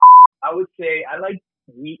I would say I like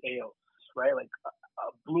wheat ales, right? Like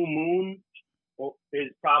a Blue Moon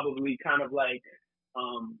is probably kind of like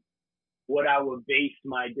um what I would base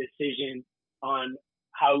my decision on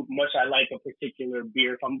how much I like a particular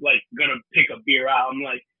beer. If I'm like gonna pick a beer out, I'm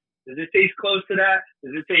like, does it taste close to that?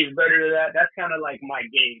 Does it taste better to that? That's kind of like my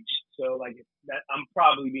gauge. So like that, I'm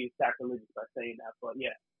probably being sacrilegious by saying that, but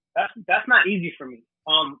yeah, that's not easy for me.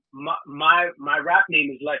 My rap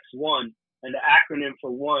name is Lex One, and the acronym for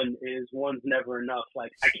one is one's never enough.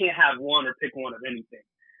 Like I can't have one or pick one of anything.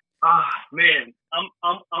 Ah man,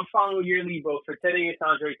 I'm following your lead, bro, for today. It's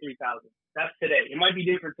Andre 3000. That's today. It might be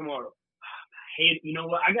different tomorrow. Hey, you know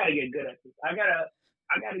what? I gotta get good at this. I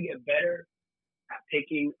gotta get better at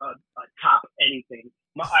picking a top anything.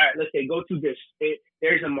 All right, let's say go to this.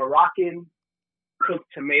 There's a Moroccan cooked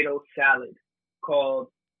tomato salad called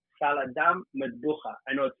saladam medbucha.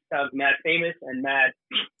 I know it sounds mad famous and mad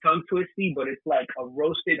tongue twisty, but it's like a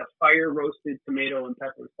fire roasted tomato and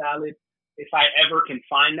pepper salad. If I ever can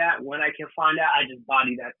find that, when I can find that, I just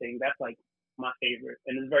body that thing. That's like my favorite,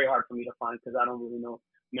 and it's very hard for me to find because I don't really know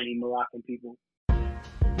many Moroccan people.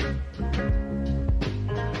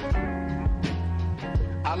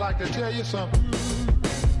 I'd like to tell you something.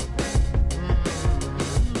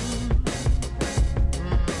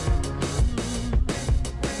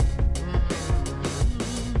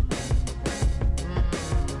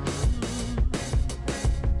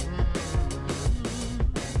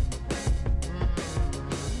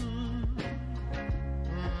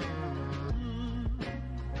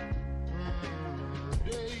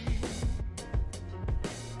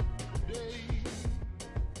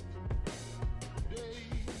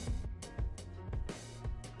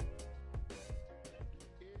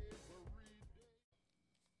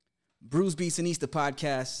 Brews Beats and East, the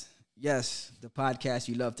podcast. Yes, the podcast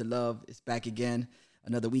you love to love is back again.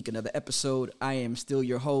 Another week, another episode. I am still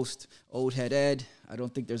your host, Old Head Ed. I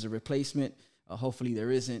don't think there's a replacement. Hopefully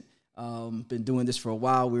there isn't. Been doing this for a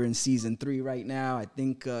while. We're in season 3 right now. I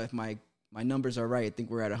think if my numbers are right, I think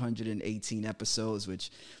we're at 118 episodes,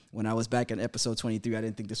 which when I was back in episode 23, I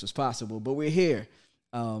didn't think this was possible, but we're here.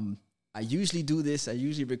 I usually do this. I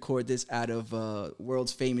usually record this out of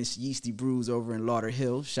world's famous Yeasty Brews over in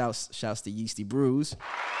Lauderhill. Shouts to Yeasty Brews.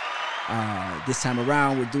 This time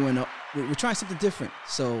around, we're trying something different.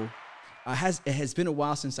 So it has been a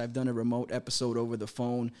while since I've done a remote episode over the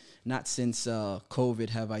phone. Not since COVID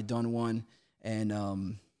have I done one,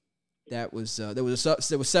 and there was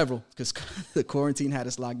several because the quarantine had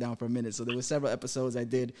us locked down for a minute. So there were several episodes I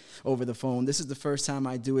did over the phone. This is the first time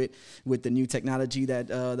I do it with the new technology that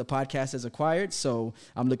the podcast has acquired. So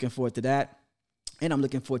I'm looking forward to that. And I'm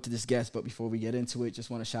looking forward to this guest. But before we get into it, just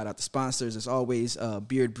want to shout out the sponsors. As always,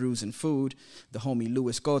 Beard Brews and Food, the homie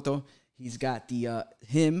Luis Cotto. He's got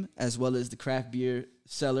him as well as the Craft Beer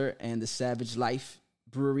Cellar and the Savage Life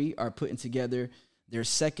Brewery are putting together their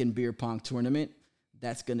second beer pong tournament.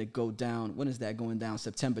 That's going to go down. When is that going down?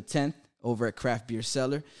 September 10th over at Craft Beer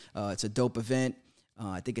Cellar. It's a dope event.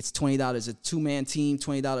 I think it's $20 a two-man team,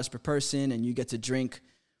 $20 per person, and you get to drink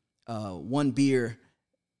one beer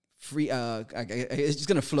free. It's just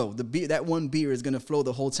going to flow. That one beer is going to flow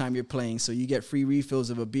the whole time you're playing, so you get free refills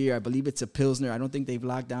of a beer. I believe it's a Pilsner. I don't think they've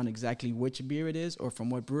locked down exactly which beer it is or from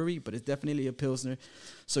what brewery, but it's definitely a Pilsner.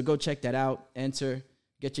 So go check that out. Enter.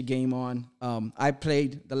 Get your game on. I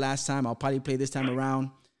played the last time. I'll probably play this time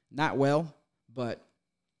around. Not well, but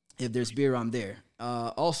if there's beer, I'm there.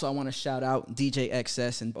 Also, I want to shout out DJ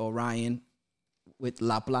XS and Orion with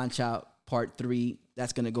La Plancha Part 3.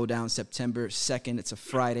 That's going to go down September 2nd. It's a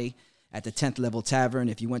Friday at the 10th Level Tavern.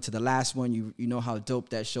 If you went to the last one, you know how dope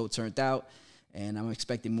that show turned out, and I'm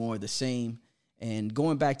expecting more of the same. And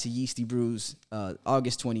going back to Yeasty Brews,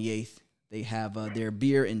 August 28th, they have their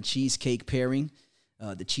beer and cheesecake pairing.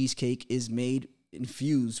 The cheesecake is made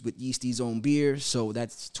infused with Yeasty's own beer, so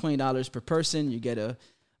that's $20 per person. You get a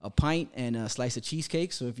pint and a slice of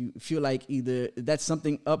cheesecake. So if you feel like either that's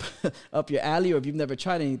something up your alley, or if you've never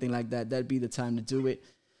tried anything like that, that'd be the time to do it.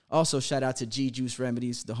 Also, shout out to G Juice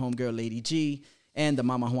Remedies, the homegirl Lady G, and the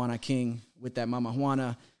Mama Juana King with that Mama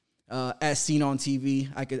Juana. As seen on TV,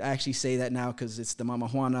 I could actually say that now because it's the Mama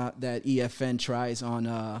Juana that EFN tries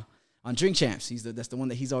on Drink Champs. That's the one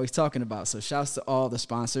that he's always talking about. So shouts to all the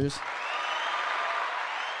sponsors.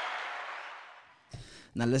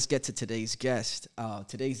 Now let's get to today's guest.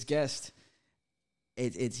 Today's guest,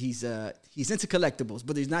 he's into collectibles,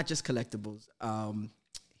 but he's not just collectibles.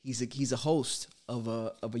 He's a host of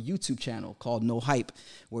a YouTube channel called No Hype,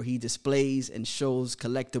 where he displays and shows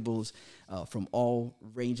collectibles from all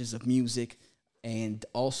ranges of music, and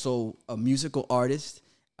also a musical artist.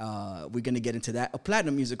 We're going to get into that. A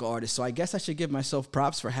platinum musical artist. So I guess I should give myself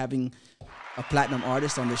props for having a platinum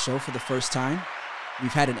artist on the show for the first time.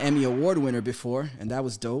 We've had an Emmy Award winner before, and that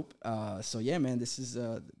was dope. So yeah, man, this is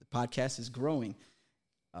the podcast is growing.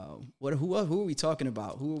 Who are we talking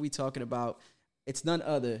about? Who are we talking about? It's none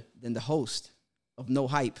other than the host of No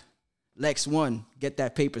Hype, Lex One. Get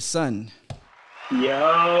that paper, son.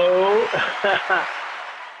 Yo.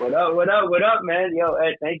 What up, man? Yo,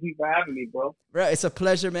 Ed, thank you for having me, bro. Right, it's a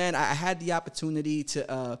pleasure, man. I had the opportunity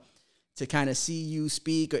to kind of see you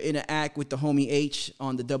speak or interact with the homie H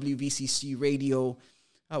on the WVCC radio.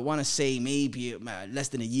 I want to say maybe less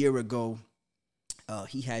than a year ago.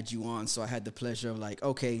 He had you on, so I had the pleasure of like,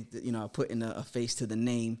 okay, putting a face to the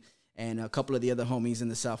name. And a couple of the other homies in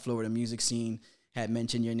the South Florida music scene had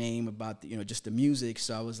mentioned your name about just the music.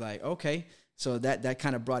 So I was like, okay. So that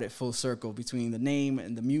kind of brought it full circle between the name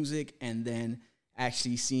and the music, and then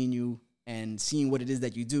actually seeing you and seeing what it is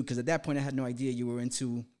that you do. Because at that point, I had no idea you were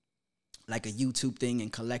into like a YouTube thing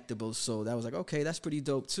and collectibles. So that was like, okay, that's pretty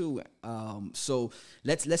dope too. So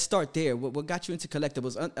let's start there. What got you into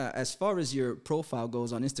collectibles? As far as your profile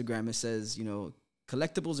goes on Instagram, it says,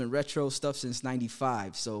 collectibles and retro stuff since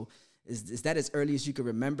 95. So is that as early as you can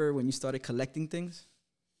remember when you started collecting things?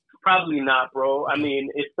 Probably not, bro. I mean,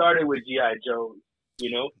 it started with G.I. Joes,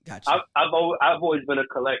 Gotcha. I've always been a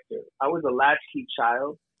collector. I was a latchkey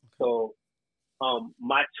child. So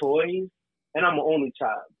my toys, and I'm an only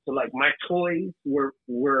child. So like my toys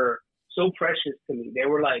were so precious to me. They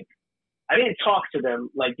were like, I didn't talk to them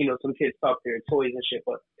like, some kids talk to their toys and shit,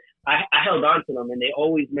 but I held on to them, and they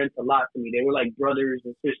always meant a lot to me. They were like brothers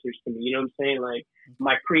and sisters to me. You know what I'm saying? Like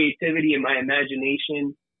my creativity and my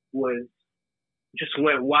imagination just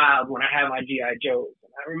went wild when I had my G.I. Joes.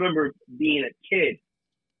 And I remember being a kid,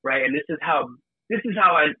 right? And this is how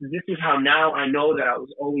now I know that I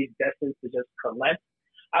was always destined to just collect.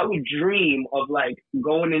 I would dream of like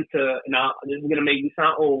going into, now this is gonna make me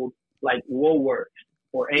sound old, like Woolworths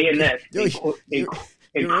or A&S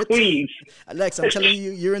in Queens. Alex, I'm telling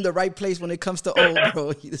you, you're in the right place when it comes to old,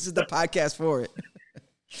 bro. This is the podcast for it.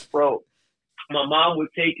 Bro, my mom would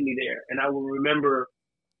take me there, and I will remember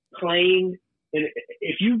playing. And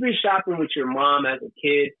if you've been shopping with your mom as a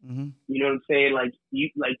kid, mm-hmm. You know what I'm saying?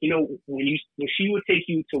 When she would take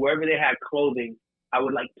you to wherever they had clothing, I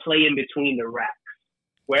would like play in between the racks,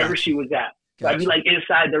 wherever she was at. So I'd be like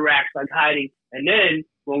inside the racks, like hiding. And then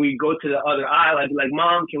when we go to the other aisle, I'd be like,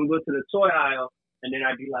 Mom, can we go to the toy aisle? And then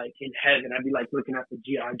I'd be like in heaven. I'd be like looking at the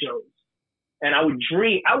G.I. Joes. And I would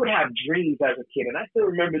have dreams as a kid. And I still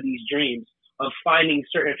remember these dreams of finding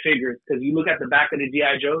certain figures, because you look at the back of the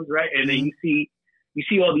G.I. Joes, right? And then you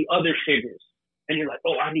see all the other figures. And you're like,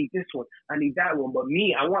 oh, I need this one. I need that one. But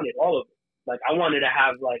me, I wanted all of them. Like, I wanted to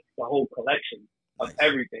have, like, the whole collection of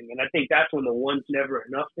everything. And I think that's when the once never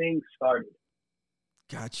enough thing started.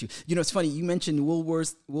 Got you. It's funny. You mentioned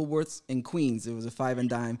Woolworths in Queens. It was a 5 and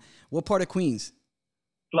dime. What part of Queens?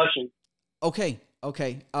 Flushing. Okay.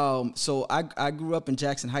 So I grew up in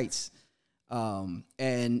Jackson Heights.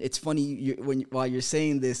 And it's funny while you're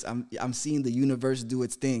saying this, I'm seeing the universe do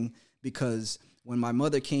its thing, because when my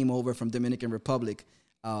mother came over from Dominican Republic,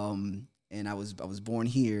 and I was born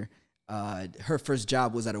here, her first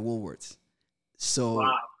job was at a Woolworths. So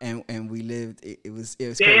wow. and we lived. It was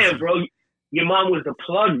damn, crazy. Bro. Your mom was the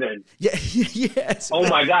plug then. Yeah. Yes. Oh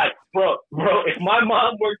my God, bro. If my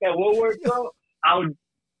mom worked at Woolworths, bro, I would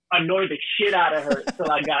annoy the shit out of her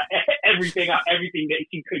until I got everything that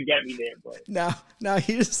she could get me there, bro. Now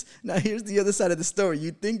here's the other side of the story.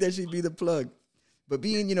 You'd think that she'd be the plug, but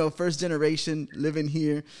being first generation, living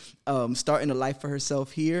here, starting a life for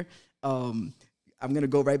herself here. I'm gonna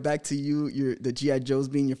go right back to you. The G.I. Joes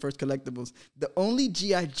being your first collectibles. The only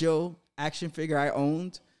G.I. Joe action figure I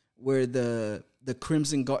owned were the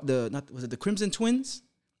Crimson the Crimson Twins.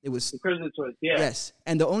 It was the Crimson Twins, yeah. Yes,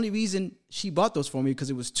 and the only reason she bought those for me because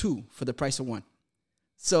it was 2 for the price of 1.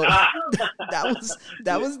 So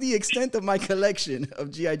that was the extent of my collection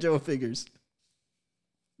of G.I. Joe figures.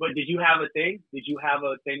 But did you have a thing? Did you have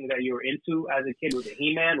a thing that you were into as a kid? Was it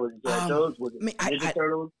He-Man? Was it G.I. Joes? Was it Ninja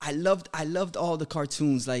Turtles? I loved all the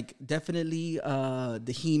cartoons. Like definitely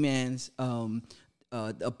the He-Mans.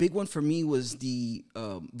 A big one for me was the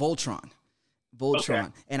Voltron. Okay.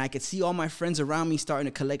 And I could see all my friends around me starting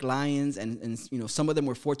to collect lions, and some of them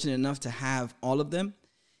were fortunate enough to have all of them,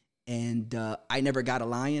 and I never got a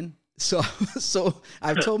lion. So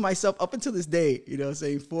I've told myself up until this day,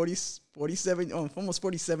 saying 47, almost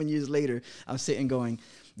 47 years later, I'm sitting going,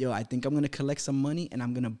 yo, I think I'm gonna collect some money and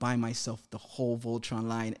I'm gonna buy myself the whole Voltron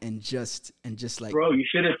line and just like. Bro, you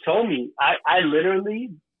should have told me. I literally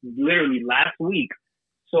last week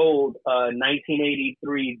sold a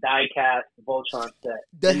 1983 die-cast Voltron set.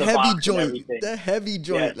 The in the heavy box and joint. everything. The heavy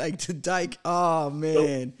joint. Yes. Like the Dyke. Oh,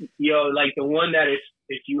 man. Like the one that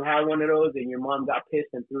if you had one of those and your mom got pissed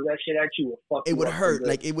and threw that shit at you, it would fuck It you would up hurt. good.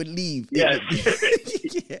 Like it would leave. Yes.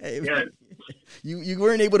 Yes. You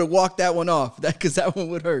weren't able to walk that one off because that one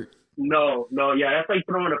would hurt. No, yeah, that's like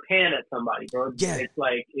throwing a pan at somebody, bro. Yeah. It's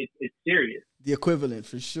like it's serious. The equivalent,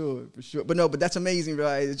 for sure. But that's amazing,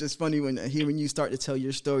 right? It's just funny when hearing you start to tell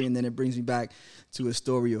your story, and then it brings me back to a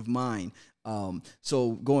story of mine.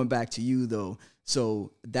 So going back to you though,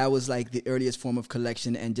 so that was like the earliest form of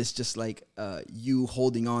collection, and just like you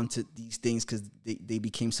holding on to these things because they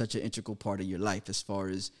became such an integral part of your life as far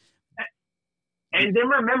as. And they're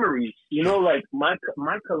my memories, like my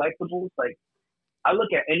collectibles. Like I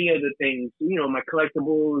look at any of the things, my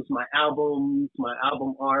collectibles, my albums, my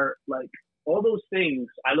album art, like all those things.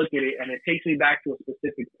 I look at it and it takes me back to a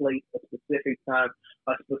specific place, a specific time,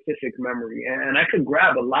 a specific memory. And I could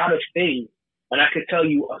grab a lot of things and I could tell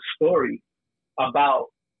you a story about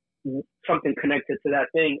something connected to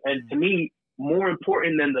that thing. And to me, more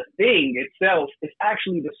important than the thing itself is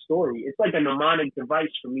actually the story. It's like a mnemonic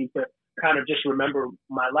device for me to kind of just remember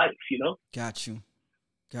my life, Got you.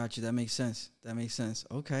 That makes sense.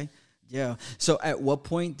 Okay. Yeah. So at what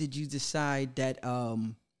point did you decide that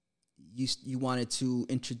you wanted to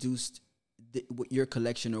introduce your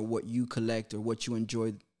collection or what you collect or what you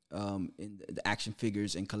enjoy in the action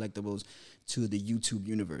figures and collectibles to the YouTube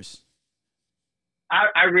universe?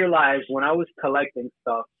 I realized when I was collecting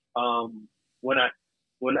stuff, when I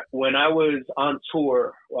was on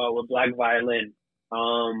tour with Black Violin,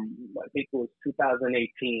 I think it was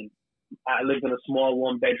 2018. I lived in a small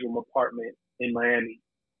 1-bedroom apartment in Miami,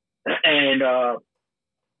 and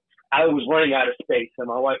I was running out of space. And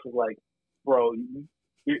my wife was like, "Bro,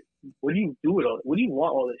 what do you do with all? What do you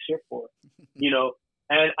want all this shit for?"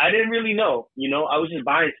 And I didn't really know. I was just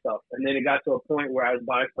buying stuff, and then it got to a point where I was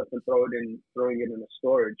buying stuff and throwing it in the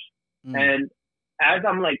storage. And as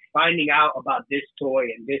I'm like finding out about this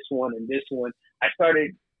toy and this one, I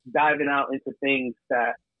started diving out into things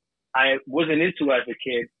that I wasn't into as a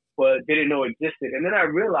kid, but didn't know existed. And then I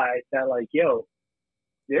realized that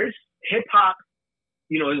there's hip hop,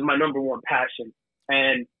 is my number one passion.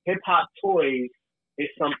 And hip hop toys is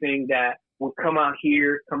something that will come out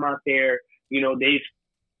here, come out there. They've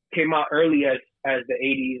came out early as the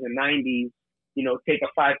 80s and 90s, take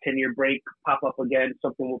a 5-10 year break, pop up again,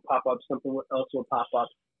 something will pop up, something else will pop up.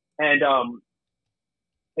 And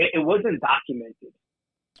it wasn't documented.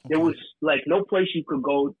 There was like no place you could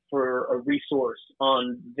go for a resource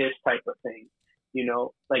on this type of thing,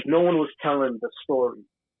 like no one was telling the story.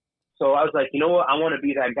 So I was like, you know what? I want to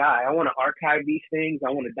be that guy. I want to archive these things. I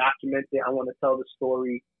want to document it. I want to tell the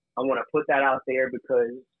story. I want to put that out there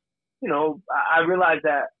because, I realized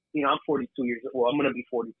that, I'm 42 years old. Well, I'm going to be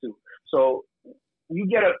 42. So you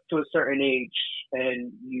get up to a certain age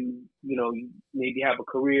and you maybe have a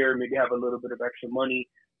career, maybe have a little bit of extra money.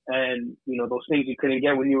 And, those things you couldn't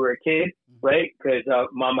get when you were a kid, right? Because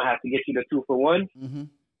mama had to get you the 2-for-1.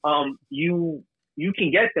 Mm-hmm. You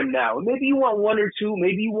can get them now. Maybe you want one or two.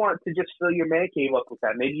 Maybe you want to just fill your man cave up with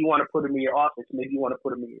that. Maybe you want to put them in your office. Maybe you want to put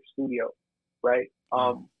them in your studio, right?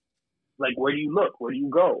 Like, where do you look? Where do you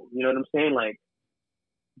go? You know what I'm saying? Like,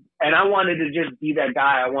 and I wanted to just be that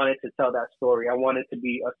guy. I wanted to tell that story. I wanted to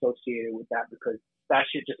be associated with that because that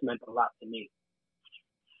shit just meant a lot to me.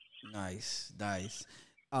 Nice.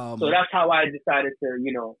 So that's how I decided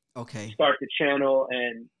to, start the channel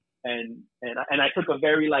and I took a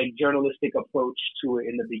very like journalistic approach to it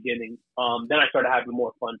in the beginning. Then I started having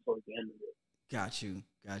more fun towards the end of it. Got you.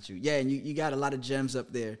 Yeah, and you got a lot of gems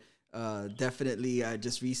up there. Definitely.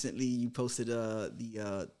 Just recently you posted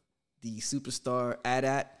the Superstar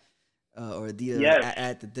at or Adidas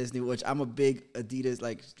at the Disney, which I'm a big Adidas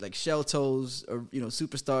like Shell Toes or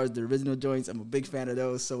Superstars, the original joints. I'm a big fan of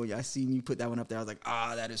those. So when I seen you put that one up there, I was like,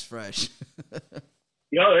 that is fresh.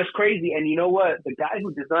 Yo, that's crazy. And you know what? The guy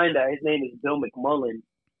who designed that, his name is Bill McMullen.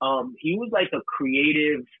 He was like a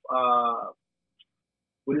creative.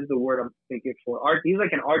 What is the word I'm thinking for? Art. He's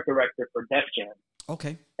like an art director for Def Jam.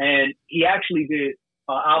 Okay. And he actually did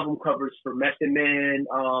album covers for Method Man.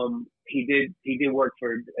 He did work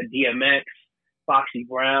for DMX, Foxy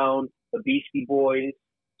Brown, the Beastie Boys.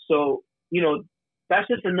 So that's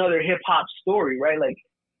just another hip hop story, right? Like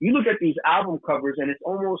you look at these album covers, and it's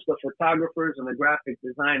almost the photographers and the graphic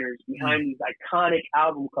designers behind these iconic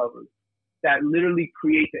album covers that literally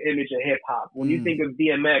create the image of hip hop. When you think of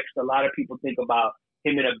DMX, a lot of people think about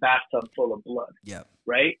him in a bathtub full of blood. Yeah.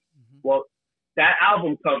 Right. Well, that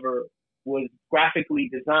album cover was graphically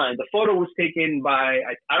designed. The photo was taken by,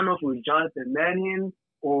 I don't know if it was Jonathan Mannion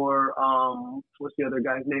or what's the other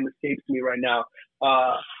guy's name escapes me right now.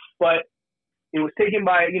 But it was taken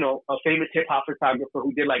by, you know, a famous hip hop photographer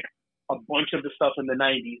who did like a bunch of the stuff in the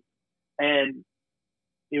 90s. And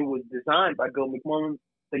it was designed by Bill McMullen,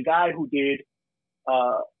 the guy who did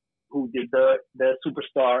the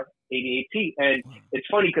Superstar 88T. And it's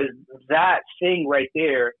funny because that thing right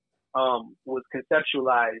there was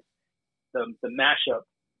conceptualized, the mashup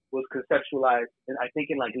was conceptualized, I think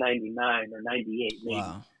in like 99 or 98 maybe.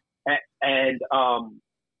 Wow. And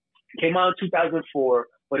came out in 2004,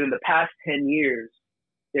 but in the past 10 years,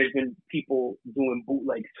 there's been people doing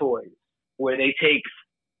bootleg toys where they take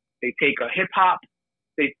a hip hop,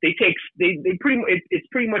 it's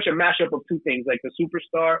pretty much a mashup of two things, like the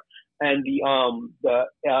Superstar and the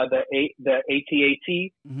AT-AT.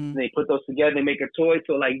 Mm-hmm. They put those together, they make a toy.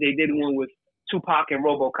 So like they did one with Tupac and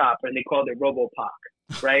RoboCop, and they called it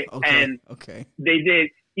RoboPac, right? Okay. They did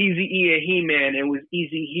Eazy-E and He-Man, and it was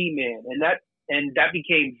Easy He-Man, and that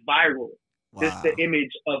became viral. Wow. Just the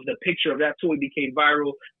image of the picture of that toy became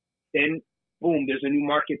viral. Then boom, there's a new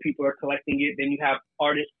market. People are collecting it. Then you have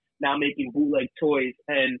artists now making bootleg toys.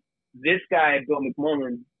 And this guy, Bill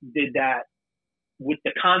McMullen, did that with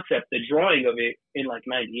the concept, the drawing of it in like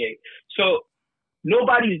 98. So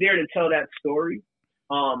nobody's there to tell that story.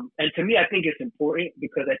 And to me, I think it's important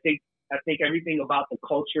because I think everything about the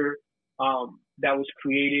culture that was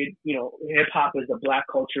created, you know, hip hop is a black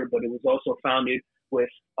culture, but it was also founded with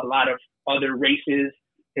a lot of other races,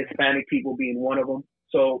 Hispanic people being one of them.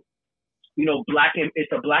 So, you know,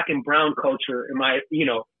 it's a black and brown culture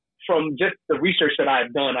from just the research that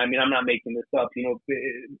I've done. I mean, I'm not making this up, you know,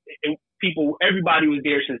 everybody was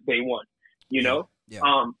there since day one, you know? Yeah.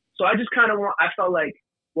 So I just I felt like,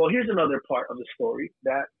 well, here's another part of the story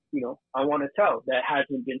that, you know, I want to tell that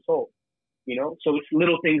hasn't been told, you know? So it's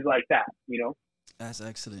little things like that, you know? That's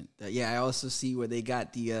excellent. Yeah, I also see where they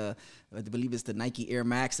got the, I believe it's the Nike Air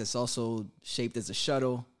Max that's also shaped as a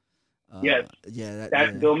shuttle. Yes. Yeah.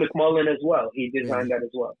 That's Bill McMullen as well. He designed that as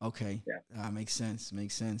well. Okay. Yeah. Makes sense.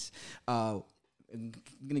 I'm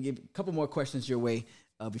going to give a couple more questions your way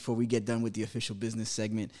before we get done with the official business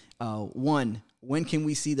segment. One, when can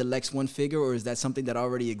we see the Lex One figure, or is that something that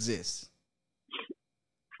already exists?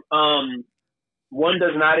 One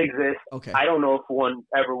does not exist. Okay. I don't know if one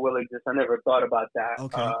ever will exist. I never thought about that.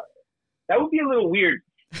 Okay. That would be a little weird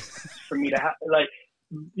for me to have. Like,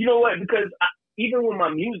 you know what? Because even with my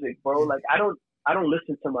music, bro, like I don't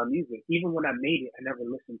listen to my music. Even when I made it, I never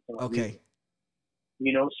listened to my music.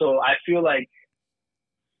 You know, so I feel like,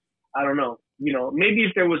 I don't know. You know, maybe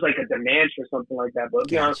if there was like a demand for something like that, but to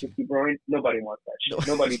be honest with you, bro, nobody wants that shit.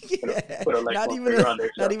 Nobody's gonna put a Lex One figure on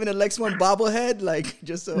there. Not even a Lex One bobblehead, like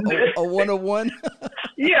just a 101.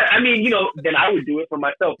 Yeah, I mean, you know, then I would do it for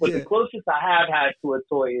myself. But the closest I have had to a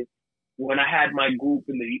toy is when I had my group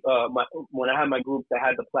when I had my group that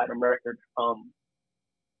had the platinum record.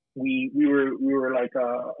 We were like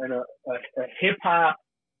in a hip hop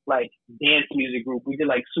like dance music group. We did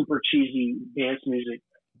like super cheesy dance music.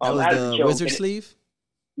 That was the Wizard Sleeve?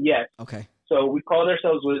 Yes. Okay. So we called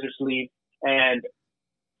ourselves Wizard Sleeve, and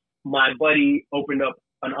my buddy opened up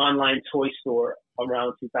an online toy store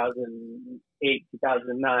around 2008,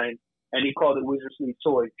 2009, and he called it Wizard Sleeve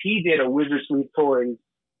Toys. He did a Wizard Sleeve Toys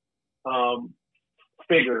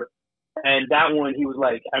figure, and that one, he was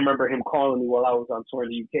like, I remember him calling me while I was on tour in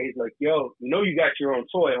the UK. He's like, yo, you know you got your own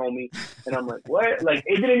toy, homie. And I'm like, what? Like,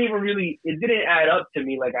 it didn't add up to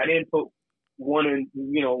me. Like, I didn't put one and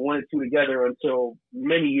two together until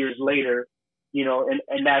many years later, you know,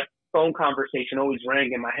 and that phone conversation always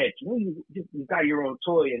rang in my head. You know, you got your own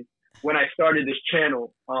toy. And when I started this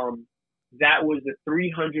channel, that was the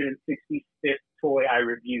 365th toy I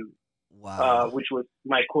reviewed. Wow. Which was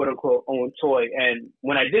my quote unquote own toy. And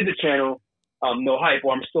when I did the channel, no hype,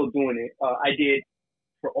 well, I'm still doing it. I did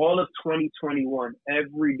for all of 2021,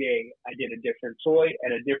 every day I did a different toy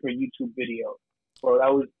and a different YouTube video. Bro,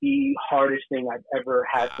 that was the hardest thing I've ever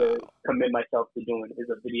had to commit myself to doing, is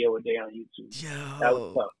a video a day on YouTube. Yo. That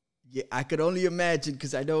was tough. Yeah, I could only imagine,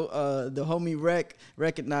 because I know the homie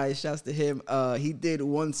recognized, shouts to him, he did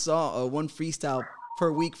one song, one freestyle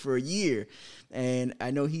per week for a year. And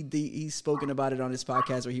I know he's spoken about it on his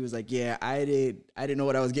podcast where he was like, yeah, I didn't know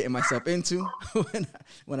what I was getting myself into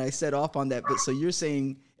when I set off on that. But so you're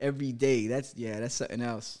saying every day, that's something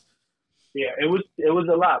else. Yeah, it was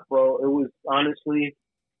a lot, bro. It was honestly,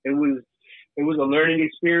 it was a learning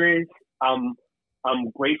experience. I'm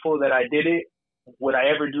grateful that I did it. Would I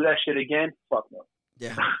ever do that shit again? Fuck no.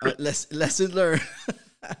 Yeah, lesson learned.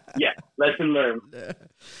 Yeah, lesson learned.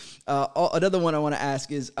 Another one I want to ask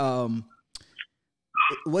is,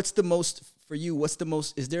 what's the most for you, what's the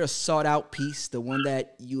most? Is there a sought out piece, the one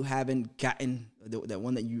that you haven't gotten, that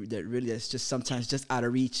one that's just sometimes just out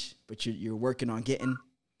of reach, but you're working on getting?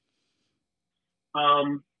 I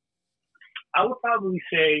would probably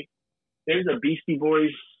say there's a Beastie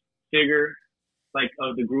Boys figure, like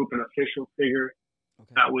of the group, an official figure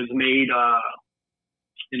that was made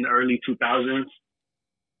in the early 2000s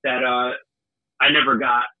that I never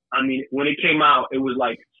got. I mean, when it came out, it was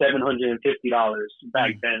like $750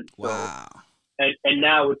 back then. So, wow. And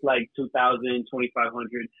now it's like $2,000,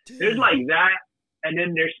 $2,500. There's like that, and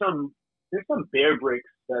then there's some bear bricks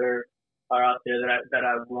that are out there that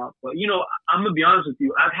I want. But you know, I'm gonna be honest with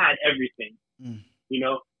you. I've had everything. You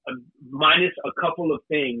know, minus a couple of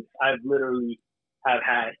things. I've literally have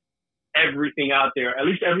had everything out there. At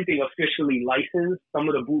least everything officially licensed. Some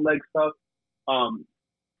of the bootleg stuff,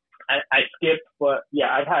 I skipped. But yeah,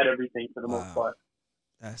 I've had everything for the most part.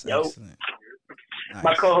 That's excellent. Nice.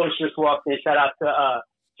 My co-host just walked in. Shout out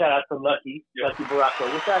to Lucky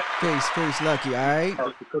Baracco. What's that? Peace, Lucky. All right. Oh,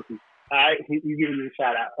 it's a cookie. All right, he's giving me a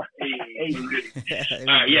shout out. All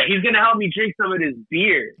right, yeah, he's gonna help me drink some of this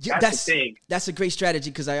beer. That's the thing. That's a great strategy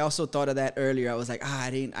because I also thought of that earlier. I was like,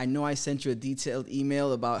 I know I sent you a detailed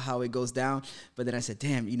email about how it goes down, but then I said,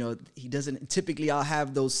 damn, you know, he doesn't. Typically, I'll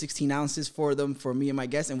have those 16 ounces for me and my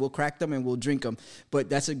guests, and we'll crack them and we'll drink them. But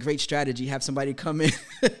that's a great strategy. Have somebody come in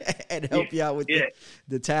and help you out with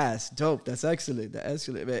the task. Dope. That's excellent. That's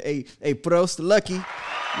excellent. Man. Hey, prost, Lucky. You know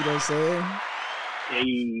what I'm saying?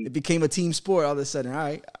 Hey. It became a team sport all of a sudden. All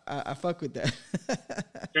right, I fuck with that.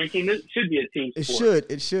 Drinking should be a team sport.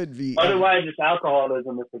 It should be. Otherwise, it's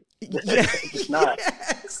alcoholism. It's not.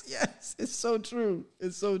 Yes. It's so true.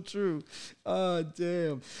 Oh,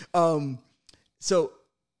 damn. So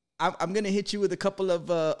I'm gonna hit you with a couple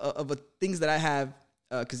of things that I have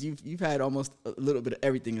because you've had almost a little bit of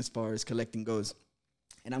everything as far as collecting goes.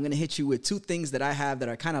 And I'm gonna hit you with two things that I have that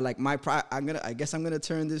are kind of like my I guess I'm gonna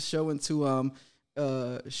turn this show into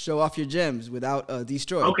show off your gems without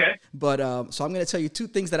destroy. Okay. But so I'm gonna tell you two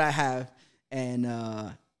things that I have,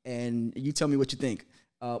 and you tell me what you think.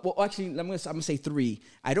 Well, actually, I'm gonna say three.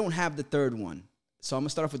 I don't have the third one, so I'm gonna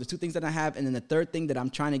start off with the two things that I have, and then the third thing that I'm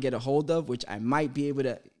trying to get a hold of, which I might be able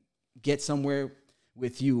to get somewhere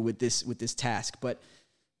with you with this task. But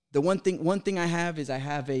the one thing I have is I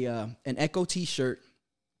have an Echo T-shirt.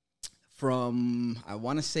 From I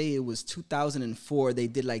want to say it was 2004. They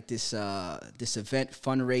did like this event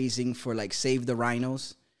fundraising for like Save the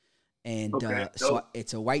Rhinos, and so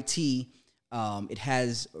it's a white tee. It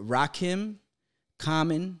has Rakim,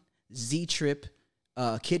 Common, Z Trip,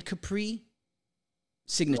 Kid Capri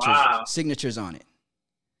signatures on it.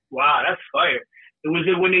 Wow, that's fire. Was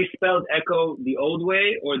it when they spelled Echo the old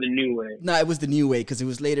way or the new way? No, it was the new way because it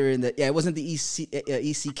was later in the it wasn't the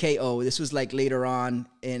ECKO. This was like later on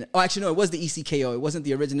in. Oh, actually, no, it was the ECKO. It wasn't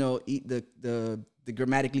the original the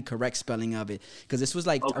grammatically correct spelling of it because this was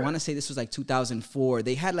like I want to say this was like 2004.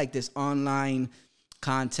 They had like this online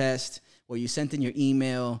contest where you sent in your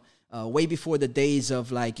email. Way before the days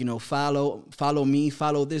of like, you know, follow me,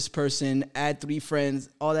 follow this person, add 3 friends,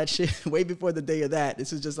 all that shit. Way before the day of that.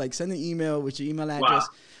 This is just like send an email with your email address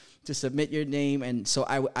to submit your name. And so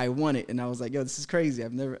I won it. And I was like, yo, this is crazy. I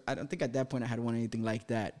don't think at that point I had won anything like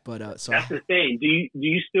that. But so that's the thing. Do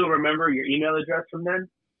you still remember your email address from then?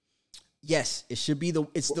 Yes, it should be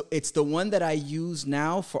it's the one that I use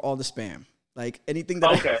now for all the spam. Like anything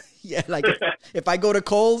that like if I go to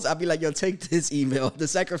Kohl's, I'll be like, yo, take this email, the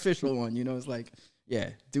sacrificial one. You know, it's like, yeah,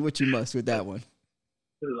 do what you must with that one.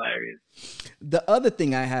 Hilarious. The other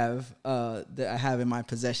thing I have that I have in my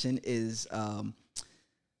possession is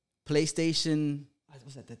PlayStation. What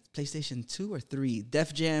was that? The PlayStation 2 or 3?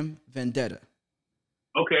 Def Jam Vendetta.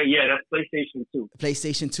 Okay, yeah, that's PlayStation 2.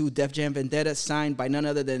 PlayStation 2 Def Jam Vendetta, signed by none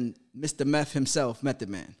other than Mr. Meth himself, Method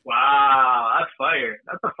Man. Wow, that's fire.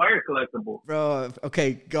 That's a fire collectible. Bro,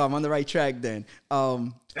 okay, go. I'm on the right track then.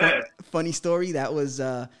 Funny story, that was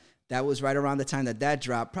right around the time that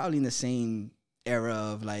dropped, probably in the same era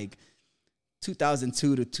of like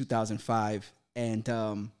 2002 to 2005.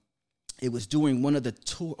 And it was during one of the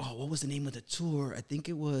tour. Oh, what was the name of the tour? I think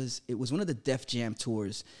it was one of the Def Jam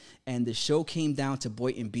tours. And the show came down to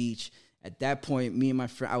Boynton Beach. At that point, me and my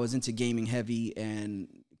friend, I was into gaming heavy, and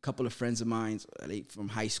a couple of friends of mine from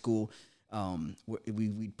high school,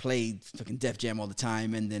 we played fucking Def Jam all the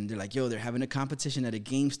time. And then they're like, yo, they're having a competition at a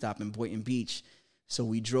GameStop in Boynton Beach. So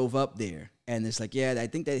we drove up there, and it's like, yeah, I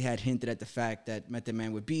think they had hinted at the fact that Method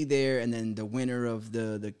Man would be there, and then the winner of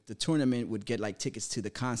the tournament would get like tickets to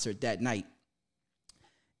the concert that night.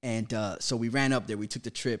 And so we ran up there. We took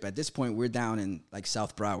the trip. At this point, we're down in like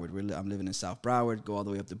South Broward. I'm living in South Broward. Go all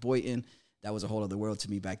the way up to Boynton, that was a whole other world to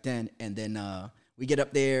me back then. And then we get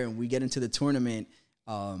up there and we get into the tournament.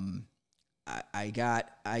 I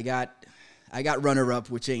got runner up,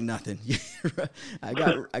 which ain't nothing. I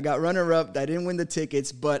got runner up. I didn't win the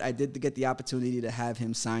tickets, but I did get the opportunity to have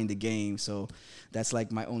him sign the game. So that's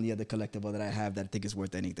like my only other collectible that I have that I think is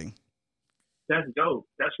worth anything. That's dope.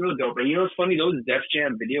 That's real dope. And you know what's funny? Those Def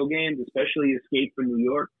Jam video games, especially Escape from New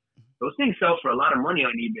York, those things sell for a lot of money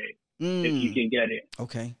on eBay if you can get it.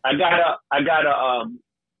 Okay. I'm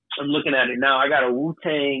looking at it now. I got a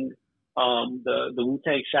Wu-Tang, the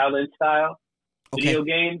Wu-Tang Shaolin style video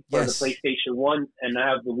game for the PlayStation 1, and I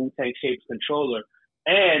have the Wu-Tang shaped controller.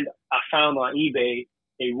 And I found on eBay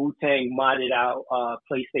a Wu-Tang modded out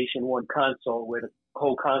PlayStation 1 console where the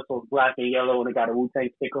whole console is black and yellow and it got a Wu-Tang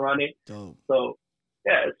sticker on it. Dope. So,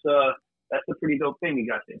 yeah, that's a pretty dope thing you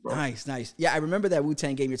got there, bro. Nice. Yeah, I remember that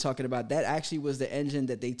Wu-Tang game you're talking about. That actually was the engine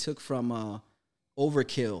that they took from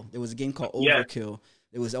Overkill. There was a game called Overkill.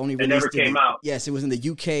 It was only released. It never came out. Yes, it was in the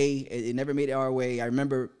UK. It never made it our way. I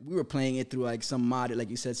remember we were playing it through like some mod, like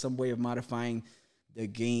you said, some way of modifying the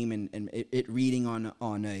game and it reading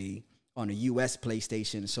on a US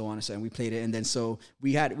PlayStation and so on and so on. And we played it, and then so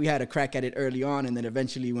we had a crack at it early on, and then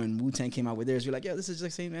eventually when Wu-Tang came out with theirs, we're like, yeah, this is the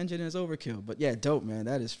same engine as Overkill. But yeah, dope, man.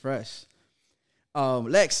 That is fresh.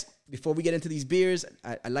 Lex, before we get into these beers,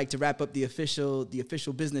 I'd like to wrap up the official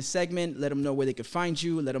business segment. Let them know where they could find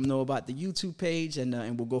you. Let them know about the YouTube page, and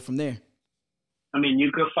we'll go from there. I mean,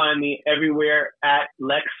 you could find me everywhere at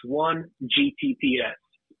Lex1GTPS,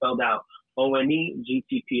 spelled out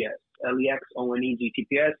ONEGTPS,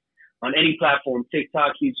 LEXONEGTPS, on any platform: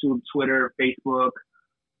 TikTok, YouTube, Twitter, Facebook,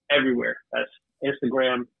 everywhere. That's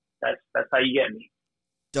Instagram. That's how you get me.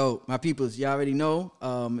 Dope. My peoples, you already know.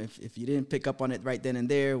 If you didn't pick up on it right then and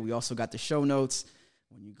there, we also got the show notes.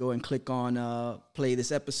 When you go and click on play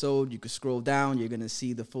this episode, you can scroll down. You're going to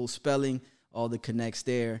see the full spelling, all the connects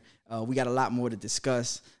there. We got a lot more to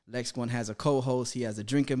discuss. Lex One has a co-host. He has a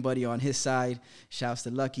drinking buddy on his side. Shouts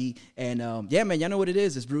to Lucky. And yeah, man, y'all know what it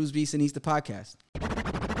is. It's Bruce Beast and East the podcast.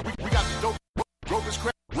 We got the dopest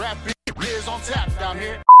rap beers on tap down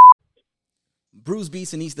here. Bruce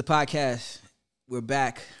Beast and East the podcast. We're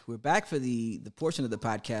back. We're back for the portion of the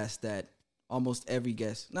podcast that almost every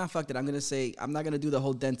guest. Nah, fuck that. I'm not gonna do the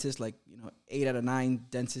whole dentist. Like 8 out of 9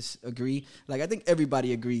 dentists agree. Like I think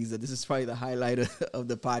everybody agrees that this is probably the highlight of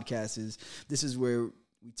the podcast. This is where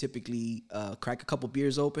we typically crack a couple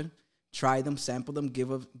beers open, try them, sample them,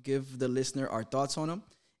 give the listener our thoughts on them,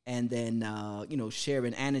 and then share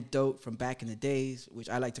an anecdote from back in the days, which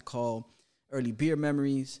I like to call early beer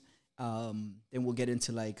memories. Then we'll get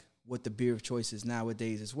into like what the beer of choice is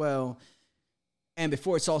nowadays as well. And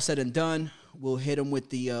before it's all said and done, we'll hit them with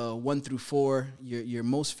the 1 through 4, your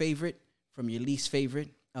most favorite from your least favorite.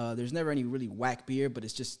 There's never any really whack beer, but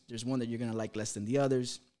it's just there's one that you're going to like less than the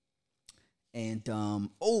others. And,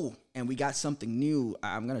 and we got something new.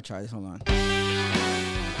 I'm going to try this. Hold on.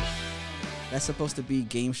 That's supposed to be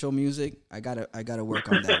game show music. I gotta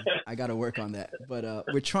work on that. But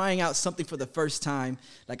we're trying out something for the first time.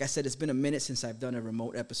 Like I said, it's been a minute since I've done a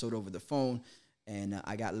remote episode over the phone, and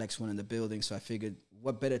I got Lex One in the building. So I figured,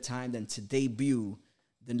 what better time than to debut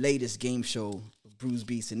the latest game show of Bruce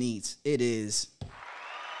Beats and Eats? It is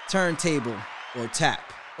Turntable or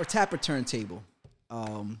Tap or Turntable.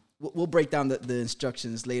 We'll break down the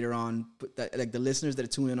instructions later on. But like the listeners that are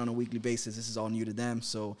tuning in on a weekly basis, this is all new to them.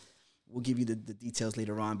 So we'll give you the details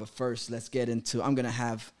later on. But first, let's get into, I'm going to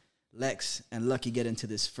have Lex and Lucky get into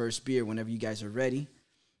this first beer whenever you guys are ready.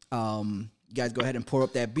 You guys go ahead and pour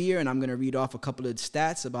up that beer, and I'm going to read off a couple of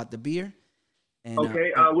stats about the beer. And,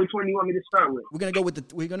 okay, which one do you want me to start with? We're going to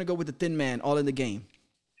go with the Thin Man, All in the Game.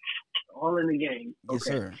 All in the Game. Okay. Yes,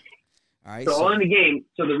 sir. All right. So All in the Game.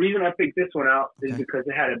 So the reason I picked this one out is because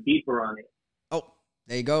it had a beeper on it. Oh,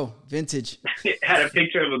 there you go. Vintage. It had a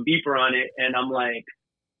picture of a beeper on it, and I'm like,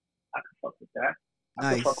 I can fuck with that.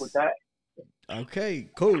 I can fuck with that. Okay,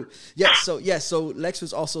 cool. Yeah, so Lex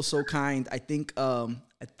was also so kind. I think who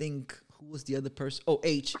was the other person? Oh,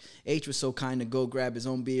 H. H was so kind to go grab his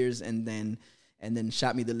own beers and then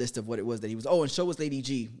shot me the list of what it was that he was. Oh, and so was Lady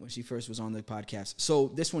G when she first was on the podcast. So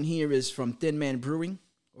this one here is from Thin Man Brewing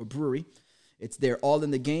or Brewery. It's their All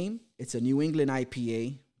in the Game. It's a New England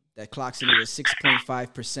IPA that clocks in at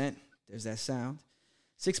 6.5%. There's that sound.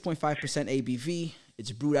 6.5% ABV.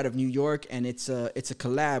 It's brewed out of New York, and it's a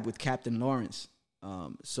collab with Captain Lawrence.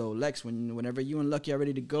 So Lex, whenever you and Lucky are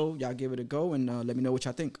ready to go, y'all give it a go and let me know what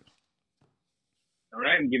y'all think. All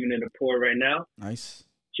right, I'm giving it a pour right now. Nice.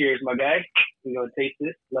 Cheers, my guy. We're gonna taste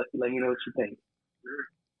this. Lucky, let me know what you think.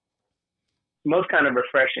 Smells kind of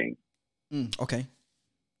refreshing. Okay.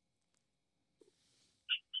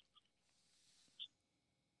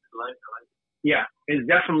 Yeah, it's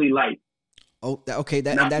definitely light. Oh, okay.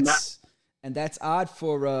 That's odd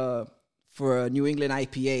for a New England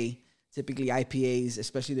IPA. Typically IPAs,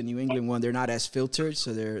 especially the New England one, they're not as filtered,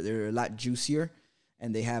 so they're a lot juicier,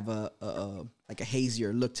 and they have a like a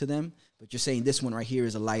hazier look to them. But you're saying this one right here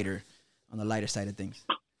is on the lighter side of things.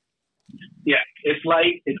 Yeah, it's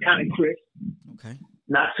light. It's kind of crisp. Okay.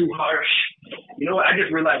 Not too harsh. You know what? I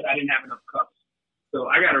just realized I didn't have enough cups, so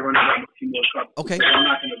I got to run out a few more cups. Okay. I'm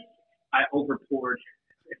not gonna. I overpoured.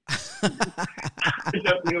 I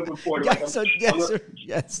definitely overpoured.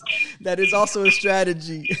 Yes, that is also a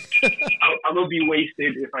strategy. I'm gonna be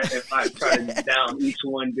wasted if I try to down each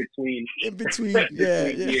one in between.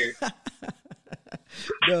 Yeah.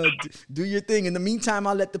 No, do your thing. In the meantime,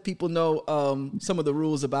 I'll let the people know some of the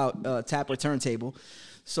rules about tap or turntable.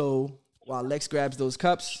 So while Lex grabs those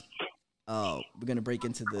cups, we're gonna break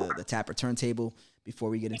into the tap or turntable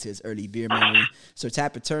before we get into his early beer memory. So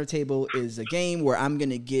tap or turntable is a game where I'm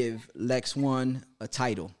gonna give Lex one a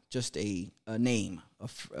title, just a name,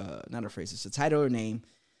 not a phrase. It's a title or name,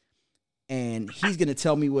 and he's gonna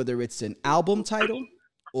tell me whether it's an album title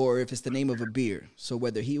or if it's the name of a beer. So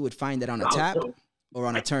whether he would find that on a tap or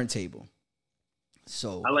on a turntable.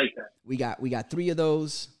 So I like that. We got 3 of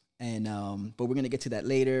those, and but we're gonna get to that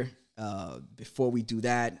later. Before we do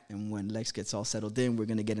that, and when Lex gets all settled in, we're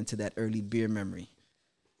gonna get into that early beer memory.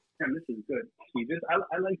 Damn, this is good. See,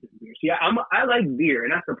 I like this beer. See, I like beer,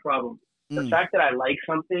 and that's the problem. The fact that I like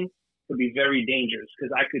something could be very dangerous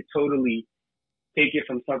because I could totally take it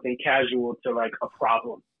from something casual to like a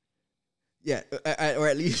problem. Yeah, or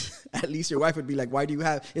at least your wife would be like, "Why do you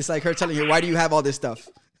have?" It's like her telling her, "Why do you have all this stuff?"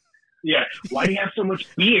 Yeah, why do you have so much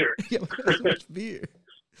beer? So much beer.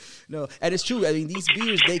 No, and it's true. I mean, these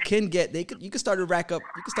beers you can start to rack up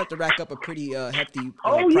a pretty hefty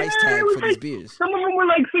price tag for these beers. Some of them were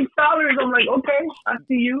like $6. I'm like, okay, I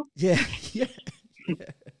see you. Yeah. Yeah.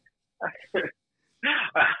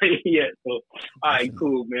 So, all right,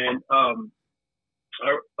 cool, man.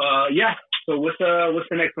 Yeah. So what's the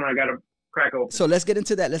next one I gotta crack open? So let's get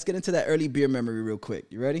into that. Let's get into that early beer memory real quick.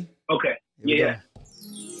 You ready? Okay. Yeah.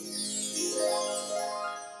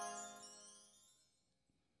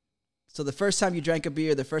 So the first time you drank a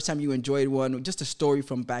beer, the first time you enjoyed one, just a story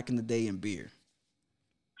from back in the day in beer.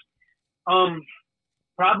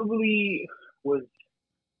 Probably was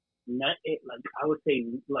not it, like I would say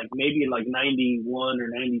like maybe like 91 or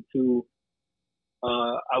 92.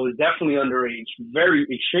 I was definitely underage, very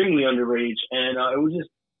extremely underage, and it was just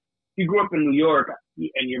you grew up in New York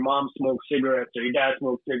and your mom smoked cigarettes or your dad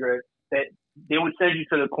smoked cigarettes. That they would send you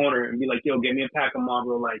to the corner and be like, "Yo, get me a pack of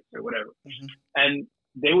Marlboro Lights or whatever," and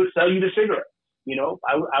they would sell you the cigarettes. You know,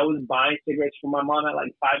 I was buying cigarettes for my mom at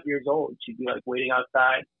like 5 years old. She'd be like waiting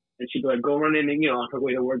outside, and she'd be like, "Go run in and on her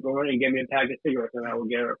way to work, go run in and get me a pack of cigarettes," and I would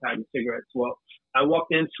get her a pack of cigarettes. Well, I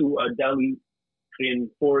walked into a deli in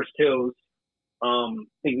Forest Hills. I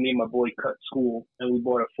think me and my boy cut school, and we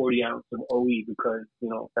bought a 40 ounce of OE because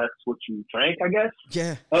that's what you drank, I guess.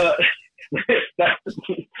 Yeah.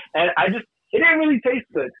 And it didn't really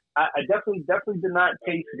taste good. I definitely did not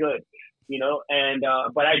taste good, and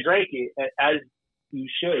but I drank it as you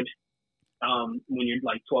should when you're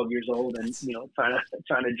like 12 years old and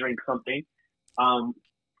trying to drink something.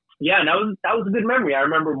 Yeah, and that was a good memory. I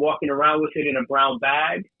remember walking around with it in a brown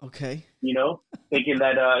bag. Okay. Thinking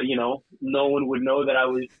that no one would know that I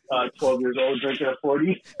was 12 years old drinking a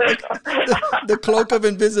 40. the cloak of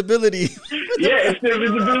invisibility. Yeah, it's the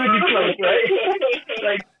invisibility cloak, right?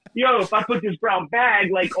 Like, yo, if I put this brown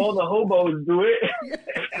bag, like all the hobos do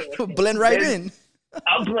it, blend right in.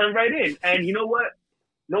 I'll blend right in. And you know what?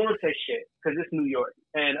 No one says shit because it's New York,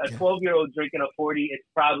 and a 12-year-old drinking a 40 is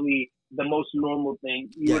probably the most normal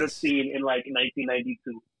thing you would have seen in like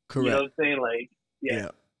 1992. Correct. You know what I'm saying? Like, yeah.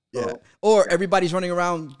 So, or everybody's running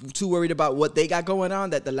around too worried about what they got going on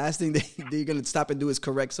that the last thing they're gonna stop and do is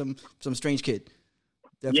correct some strange kid.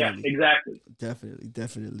 Definitely. Yeah, exactly.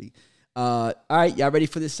 Definitely. All right, y'all ready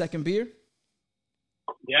for this second beer?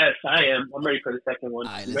 Yes, I am. I'm ready for the second one.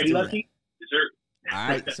 Right, ready, Lucky? Yes, sir. All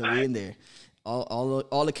right, so we're in there.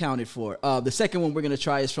 All accounted for. The second one we're gonna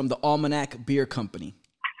try is from the Almanac Beer Company.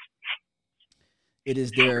 It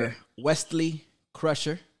is their Wesley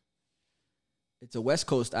Crusher. It's a West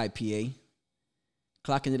Coast IPA,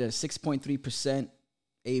 clocking it at 6.3%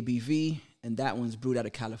 ABV, and that one's brewed out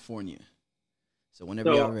of California. So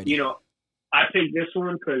whenever y'all ready. I picked this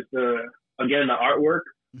one because the artwork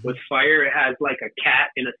was fire. It has like a cat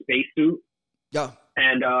in a spacesuit. Yeah.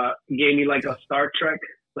 And gave me like a Star Trek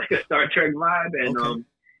vibe. And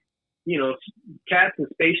cats and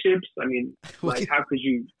spaceships. I mean, like how could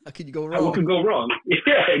you go wrong? What could go wrong?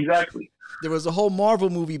 Yeah, exactly. there was a whole Marvel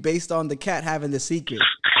movie based on the cat having the secret.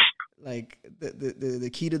 Like the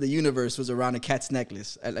key to the universe was around a cat's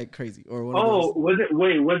necklace, like crazy. Or one of those. Was it?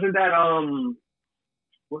 Wait, wasn't that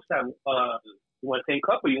what's that? You want the same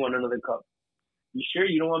cup or you want another cup? You sure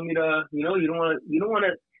you don't want me to? You don't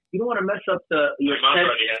want to mess up your scent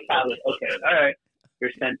palette. Okay, all right. Your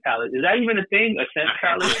scent palette. Is that even a thing? A scent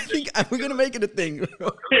palette? I think we're gonna make it a thing, bro.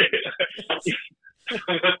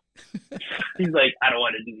 He's like, I don't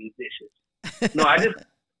want to do these dishes. No,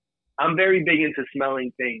 I'm very big into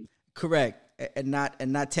smelling things. Correct, and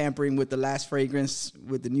not tampering with the last fragrance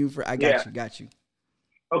with the new. I got you.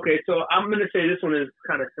 Okay, so I'm gonna say this one is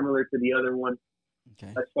kind of similar to the other one.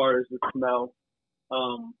 Okay. As far as the smell,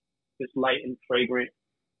 it's light and fragrant.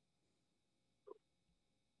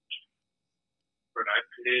 For an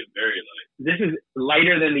IPA, very light. This is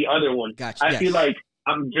lighter than the other one. Gotcha. I feel like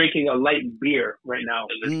I'm drinking a light beer right now.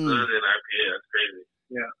 And it's better than IPA. That's crazy.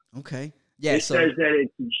 Yeah. Okay. Yeah. It says that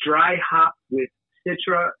it's dry hop with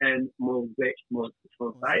Citra and Mosaic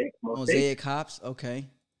hops. Okay.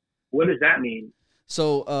 What does that mean?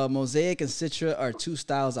 So Mosaic and Citra are two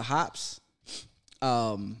styles of hops.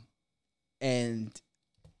 And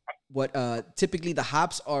what typically the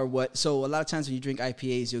hops are so a lot of times when you drink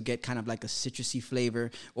IPAs, you'll get kind of like a citrusy flavor,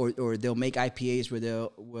 or they'll make IPAs where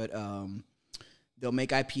they'll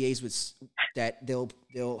make IPAs with that they'll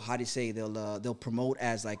how do you say they'll promote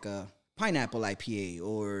as like a pineapple IPA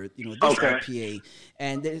or this IPA,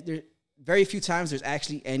 and there very few times there's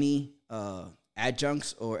actually any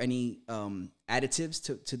adjuncts or any additives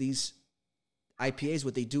to these IPAs.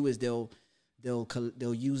 What they do is they'll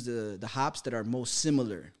use the hops that are most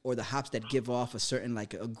similar, or the hops that give off a certain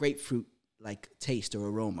like a grapefruit like taste or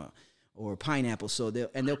aroma, or pineapple. So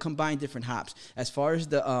they'll combine different hops. As far as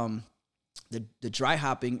the dry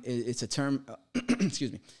hopping, it's a term.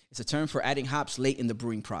 Excuse me, it's a term for adding hops late in the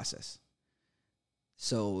brewing process.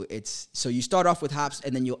 So you start off with hops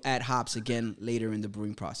and then you'll add hops again later in the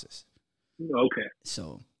brewing process. Okay.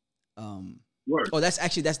 So, Word.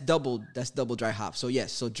 that's double dry hop. So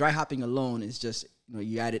yes, so dry hopping alone is just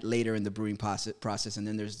you add it later in the brewing process, and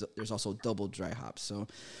then there's also double dry hops. So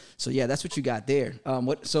yeah, that's what you got there.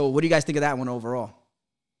 What do you guys think of that one overall?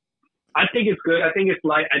 I think it's good. I think it's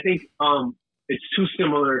light. I think it's too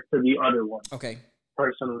similar to the other one. Okay.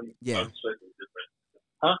 Personally. Yeah. I was expecting different.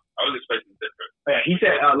 Huh? I was expecting different. Yeah, he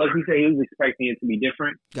said, like he said, he was expecting it to be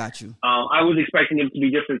different. Got you. I was expecting it to be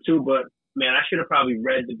different too, but man, I should have probably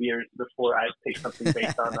read the beers before I picked something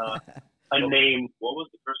based on a name. What was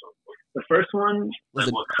the first one? The first one Was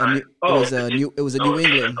Like what kind? it was a New England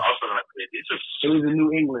That's also an IPA. These are it was a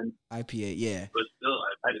New England. IPA. Yeah. but still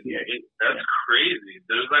IPA. IPA. That's crazy.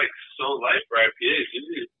 There's like so light for IPAs.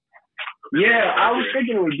 Usually, Yeah, I was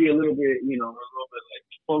thinking it would be a little bit, a little bit like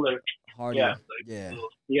fuller. Harder. Yeah. like Yeah. little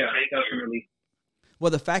Yeah, tankier. definitely.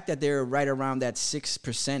 Well, the fact that they're right around that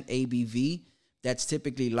 6% ABV, that's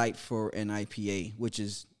typically light for an IPA, which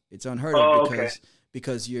is it's unheard of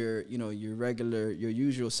because your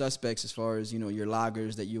usual suspects as far as your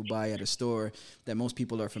lagers that you buy at a store that most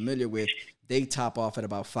people are familiar with, they top off at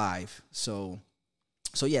about 5. So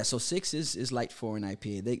 6 is light for an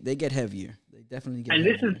IPA. They get heavier. They definitely get. And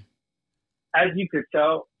heavier. this is, as you could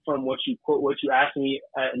tell from what you asked me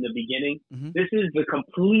in the beginning, Mhm. this is the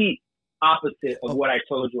complete opposite of what I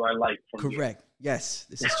told you I liked from you. Correct. Yes,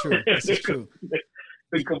 this is true. This is true.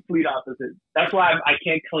 The complete opposite. That's why I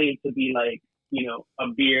can't claim to be like, a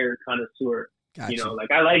beer connoisseur. Gotcha.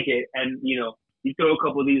 Like I like it, and you throw a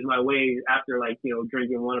couple of these my way after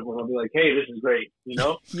drinking one of them, I'll be like, hey, this is great.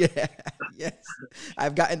 Yeah. Yes.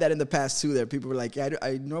 I've gotten that in the past too. There, people were like, yeah,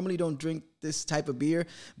 I normally don't drink this type of beer,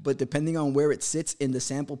 but depending on where it sits in the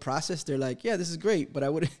sample process, they're like, yeah, this is great, but I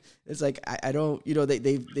wouldn't. It's like I don't.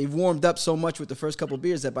 They've warmed up so much with the first couple of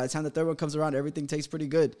beers that by the time the third one comes around, everything tastes pretty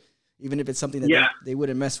good, even if it's something that they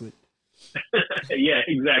wouldn't mess with. Yeah,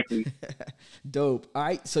 exactly. Dope. All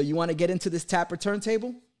right, so you want to get into this tapper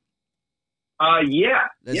turntable? Yeah.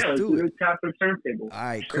 Let's do it. Tap for turntable. All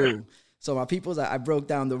right, cool. So my peoples, I broke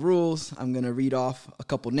down the rules. I'm going to read off a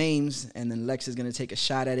couple names, and then Lex is going to take a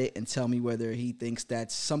shot at it and tell me whether he thinks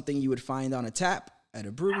that's something you would find on a tap at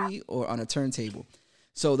a brewery or on a turntable.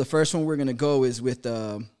 So the first one we're going to go is with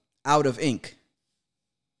Out of Ink.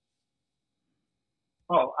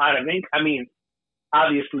 Oh, Out of Ink? I mean,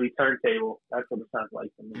 obviously turntable. That's what it sounds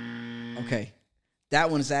like to me. Okay.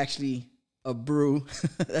 That one's actually a brew.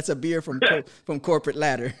 That's a beer from Corporate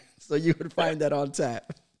Ladder. So you would find that on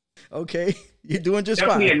tap. Okay. You're doing just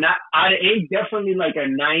Definitely fine. Out of Ink, definitely like a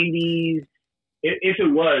 90s. If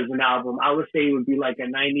it was an album, I would say it would be like a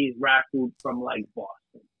 90s rap group from like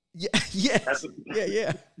Boston. Yeah. Yes.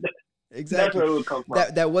 Yeah. exactly. That's where it would come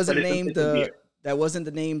from. That wasn't But named it's a beer. that wasn't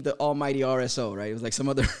the name the Almighty RSO, right? It was like some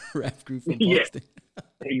other rap group from Yeah. Boston.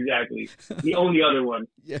 Exactly. The only other one.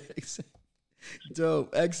 Yeah, exactly.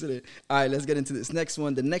 Dope, excellent. All right, let's get into this next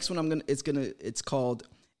one. The next one it's called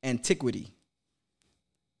Antiquity.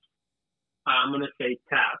 I'm gonna say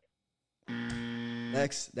tap.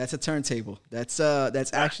 That's a turntable. That's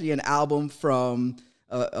actually an album from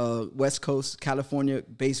a West Coast California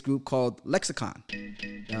based group called Lexicon.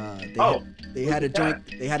 They had a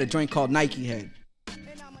joint. They had a joint called Nike Head.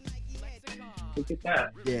 Look at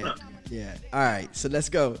that. Yeah, yeah. All right, so let's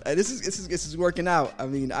go. This is working out. I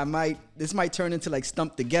mean, this might turn into like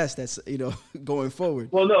Stump the Guest. That's going forward.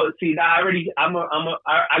 Well, no. See, I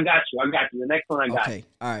got you. The next one I got. Okay.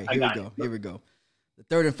 All right. Here we go. The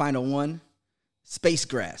third and final one. Space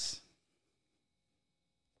Grass.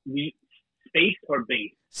 Space or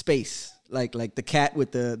base? Space, like the cat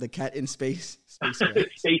with the cat in space. Space Grass.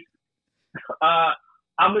 Space.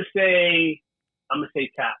 I'm gonna say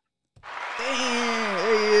tap. Damn,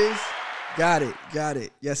 there he is. Got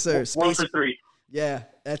it. Yes, sir. Space. 1 for 3. Yeah,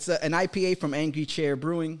 that's an IPA from Angry Chair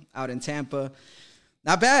Brewing out in Tampa.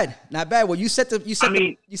 Not bad. Well, you set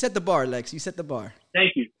the bar, Lex. You set the bar.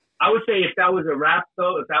 Thank you. I would say if that was a rap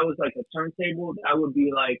though, if that was like a turntable, that would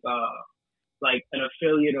be like an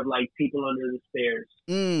affiliate of like People Under the Stairs.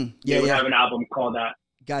 Yeah, they would have an album called that.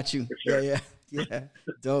 Got you. For sure. Yeah.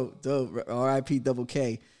 Dope. R.I.P. Double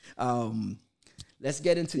K. Let's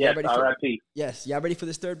get into. Yes, R.I.P. Yes, y'all ready for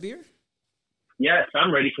this third beer? Yes,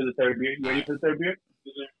 I'm ready for the third beer. You ready for the third beer?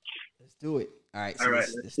 Let's do it. All right. So all right.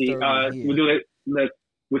 Let's see. We'll do it.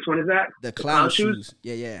 Which one is that? The Clown Shoes.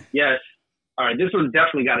 Yeah. Yes. All right. This one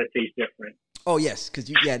definitely got to taste different. Oh yes, because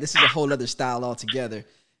this is a whole other style altogether.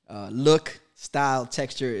 Look, style,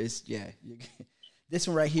 texture is This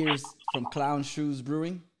one right here is from Clown Shoes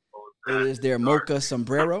Brewing. It is their Mocha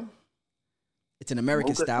Sombrero. It's an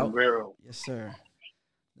American stout. Sombrero. Yes, sir.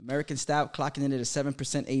 American stout, clocking in at a 7%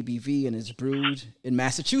 ABV, and is brewed in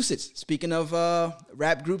Massachusetts. Speaking of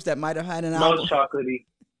rap groups that might have had an album. Chocolatey.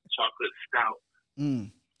 Chocolate stout.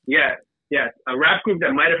 Yeah. A rap group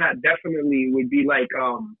that might have had definitely would be like,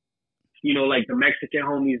 like the Mexican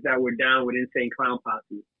homies that were down with Insane Clown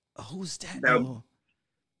Posse. Oh, who's that?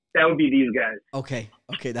 That would be these guys. Okay,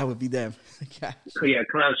 that would be them. Gotcha. So yeah,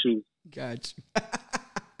 Clown Shoes. Gotcha.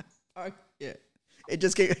 Yeah, it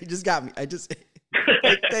just got me.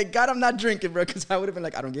 Thank God I'm not drinking, bro, because I would have been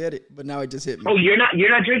like, I don't get it. But now it just hit me. Oh, you're not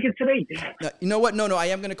drinking today? Damn. No, you know what? No, I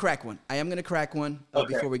am gonna crack one.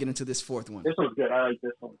 Okay. Before we get into this fourth one. This one's good. I like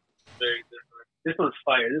this one. Very different. This one's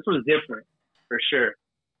fire. This one's different for sure.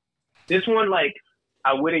 This one, like,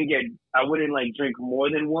 I wouldn't like drink more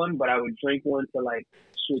than one, but I would drink one to like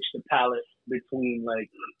switch the palate between like.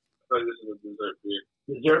 I feel like this is a dessert beer.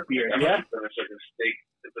 Dessert beer, yeah. Then it's like a steak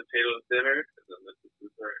and potatoes dinner, and then this is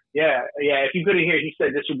dessert. Yeah. If you couldn't hear, he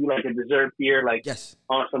said this would be like a dessert beer, like yes.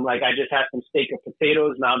 Awesome. Like I just had some steak and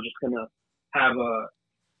potatoes. Now I'm just gonna have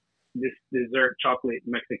this dessert chocolate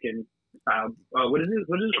Mexican style. What is it?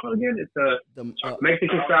 What is it called again? It's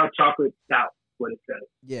Mexican style chocolate stout. What it says.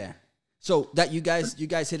 Yeah. So that you guys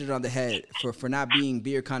hit it on the head for not being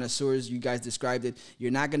beer connoisseurs. You guys described it.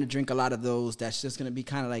 You're not gonna drink a lot of those. That's just gonna be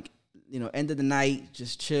kind of like, end of the night,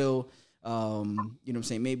 just chill. You know what I'm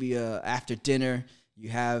saying? Maybe after dinner, you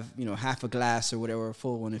have half a glass or whatever, a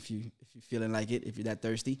full one if you're feeling like it, if you're that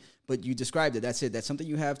thirsty. But you described it. That's it. That's something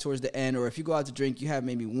you have towards the end, or if you go out to drink, you have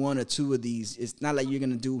maybe one or two of these. It's not like you're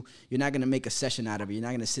not gonna make a session out of it. You're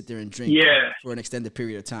not gonna sit there and drink for an extended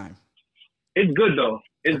period of time. It's good though.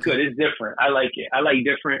 It's good. It's different. I like it. I like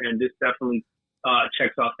different, and this definitely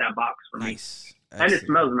checks off that box for me. Nice. And it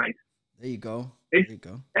smells nice. There you go. It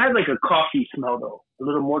has like a coffee smell though. A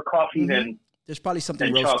little more coffee than. There's probably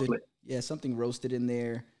something roasted. Chocolate. Yeah, something roasted in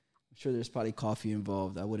there. I'm sure there's probably coffee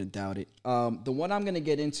involved. I wouldn't doubt it. The one I'm gonna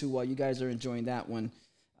get into while you guys are enjoying that one,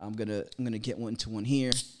 I'm gonna get into one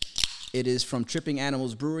here. It is from Tripping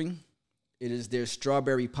Animals Brewing. It is their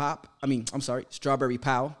Strawberry Pow.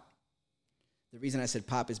 The reason I said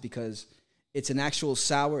pop is because it's an actual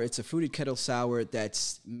sour. It's a fruited kettle sour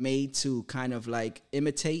that's made to kind of like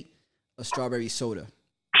imitate a strawberry soda.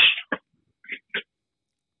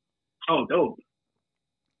 Oh, dope.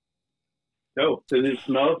 Dope. Does it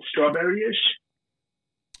smell strawberry-ish?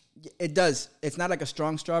 It does. It's not like a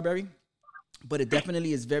strong strawberry, but it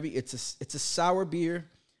definitely is it's a sour beer,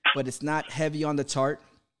 but it's not heavy on the tart.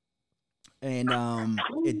 And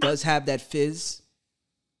it does have that fizz.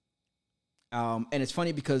 And it's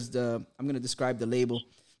funny because I'm going to describe the label.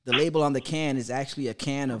 The label on the can is actually a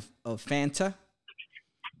can of Fanta,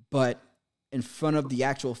 but in front of the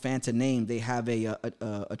actual Fanta name, they have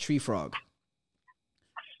a tree frog.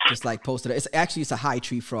 just like posted it. It's a high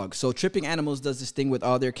tree frog. So Tripping Animals does this thing with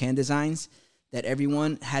all their can designs that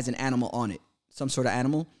everyone has an animal on it, some sort of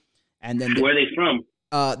animal, and then Where are they from?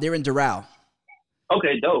 they're in Doral.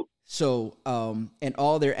 Okay, dope. So and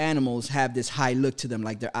all their animals have this high look to them,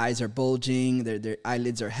 like their eyes are bulging, their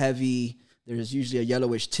eyelids are heavy. There's usually a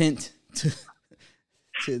yellowish tint to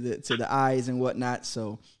the eyes and whatnot.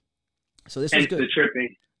 So this was good. The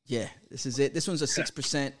tripping. Yeah, this is it. This one's a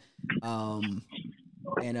 6%.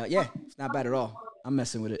 Yeah, it's not bad at all. I'm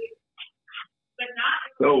messing with it.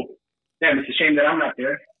 So, damn, it's a shame that I'm not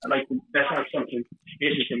there. That sounds something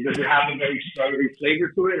interesting. Does it have a very strawberry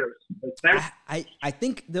flavor to it, or? I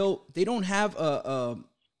think they don't have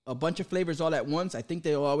a bunch of flavors all at once. I think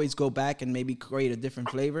they'll always go back and maybe create a different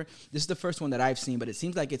flavor. This is the first one that I've seen, but it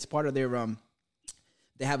seems like it's part of their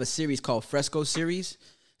They have a series called Fresco Series.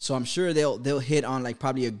 So I'm sure they'll hit on like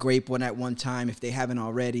probably a grape one at one time if they haven't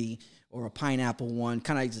already, or a pineapple one,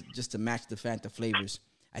 kind of just to match the Fanta flavors.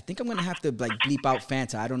 I think I'm gonna have to like bleep out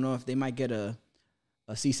Fanta. I don't know if they might get a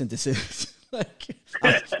cease and desist. Like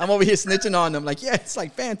I'm over here snitching on them. Like, yeah, it's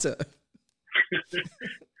like Fanta.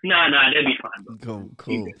 Nah, they'll be fine. Bro.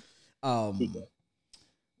 Cool.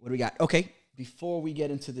 What do we got? Okay, before we get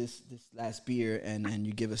into this last beer and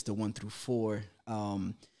you give us the 1 through 4.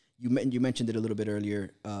 You mentioned it a little bit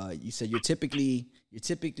earlier. You said you're typically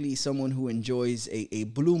someone who enjoys a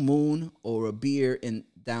Blue Moon or a beer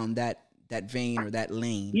down that vein or that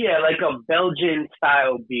lane. Yeah, like a Belgian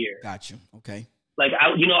style beer. Got you. Okay. Like I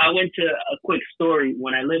went to a quick story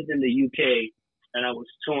when I lived in the UK and I was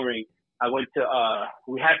touring. I went to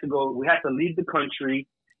we had to leave the country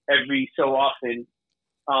every so often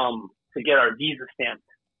to get our visa stamped.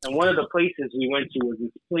 And one of the places we went to was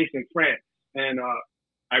this place in France. And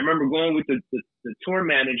I remember going with the tour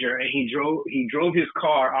manager, and he drove his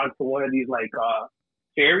car onto one of these like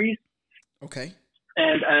ferries. Okay.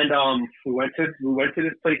 And we went to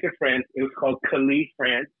this place in France. It was called Calais,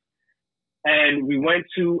 France. And we went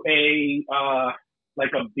to a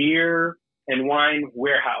beer and wine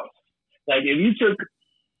warehouse. Like if you took,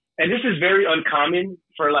 and this is very uncommon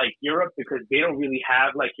for like Europe because they don't really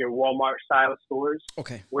have like your Walmart style stores.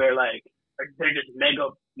 Okay. Where like they're just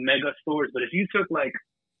mega stores. But if you took like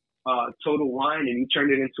Total Wine and you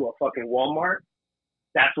turned it into a fucking Walmart,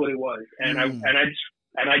 that's what it was. And I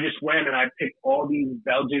just went and I picked all these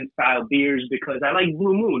Belgian style beers because I like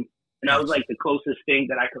Blue Moon, and that was like the closest thing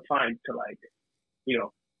that I could find to like,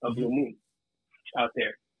 a Blue Moon out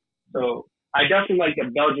there. So I definitely like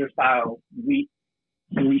the Belgian style wheat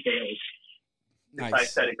ales. Nice. If I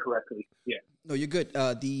said it correctly. Yeah. No, you're good.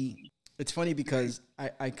 It's funny because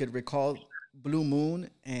I could recall Blue Moon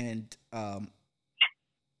and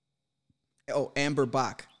Amber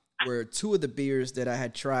Bock were two of the beers that I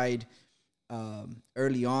had tried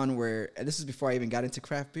early on, and this is before I even got into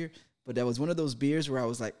craft beer, but that was one of those beers where I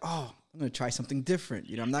was like, oh, I'm going to try something different.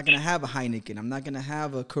 I'm not going to have a Heineken. I'm not going to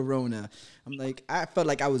have a Corona. I felt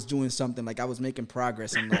like I was doing something, like I was making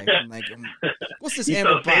progress. I'm like, what's this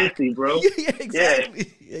Amber Bock? Fancy, bro. Yeah,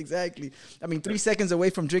 exactly. Yeah. Exactly. 3 seconds away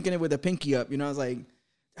from drinking it with a pinky up, I was like,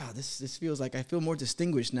 oh, this feels like I feel more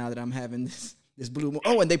distinguished now that I'm having this Blue Moon.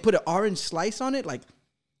 Oh, and they put an orange slice on it. Like,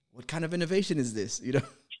 what kind of innovation is this?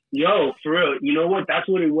 Yo, for real. You know what? That's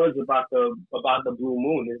what it was about the Blue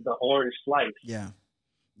Moon is the orange slice. Yeah.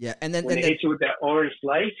 Yeah. And then when they hit you with that orange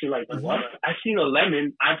slice, you're like, what? I've seen a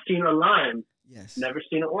lemon. I've seen a lime. Yes. Never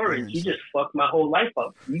seen an orange. You just fucked my whole life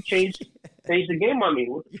up. You changed the game on me.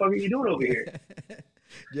 What the fuck are you doing over here?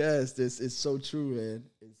 Yes, this is so true, man.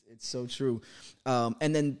 It's so true.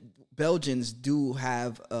 And then Belgians do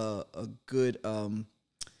have a good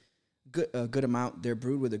amount. They're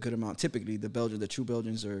brewed with a good amount. Typically, the true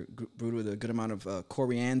Belgians are brewed with a good amount of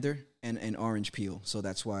coriander and orange peel. So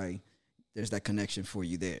that's why there's that connection for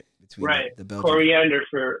you there between the Belgian. Coriander,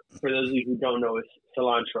 for those of you who don't know, is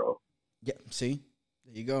cilantro. Yeah, see,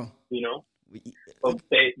 there you go.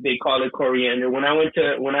 They call it coriander. When I lived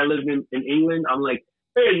in England, I'm like,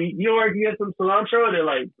 hey, you know where I can get some cilantro? And they're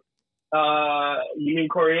like, you mean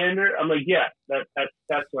coriander? I'm like, yeah,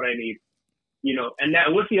 that's what I need. And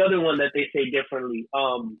that, what's the other one that they say differently?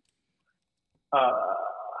 What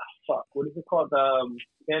is it called?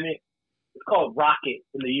 Damn it. It's called rocket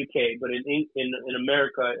in the UK, but in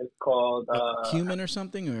America, it's called cumin or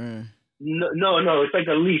something, or no, it's like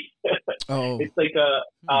a leaf. Oh, it's like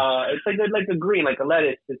like a green, like a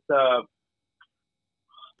lettuce. It's God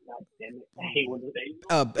damn it, I hate when they.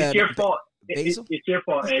 It's your fault. Basil? It's your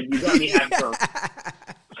fault, Ed. You got me half drunk.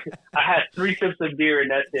 I had 3 sips of beer and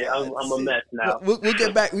that's it. I'm a mess now. We'll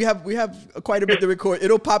get back. We have quite a bit to record.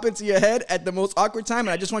 It'll pop into your head at the most awkward time, and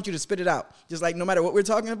I just want you to spit it out. Just like no matter what we're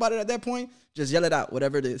talking about it at that point, just yell it out,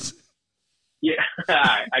 whatever it is. Yeah, all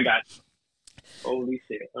right, I got you. Holy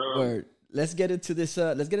shit. Word. Let's get into this.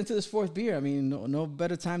 Let's get into this fourth beer. I mean, no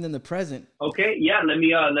better time than the present. Okay, yeah. Let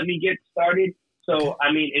me get started. So, Okay.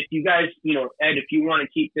 I mean, if you guys, Ed, if you want to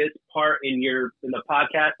keep this part in the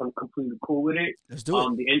podcast, I'm completely cool with it. Let's do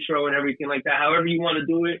it. The intro and everything like that. However you want to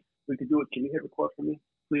do it, we could do it. Can you hit record for me,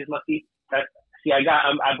 please, Lucky? I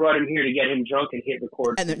brought him here to get him drunk and hit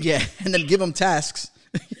record. And then give them tasks.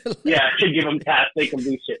 Yeah, I should give him tasks. They can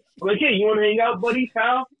do shit. I'm like, hey, you want to hang out, buddy,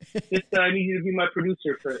 pal? Just I need you to be my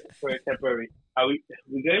producer for a temporary. Are we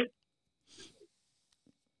good?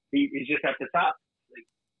 He's just at the top.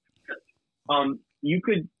 You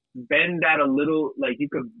could bend that a little, like you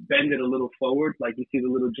could bend it a little forward, like you see the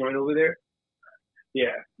little joint over there.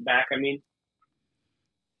 Yeah, back. I mean.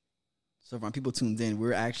 So when people tuned in,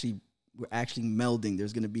 we're actually melding.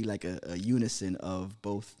 There's gonna be like a unison of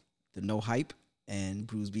both the No Hype and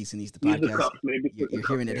Bruce Beats and East the podcast. Cup, You're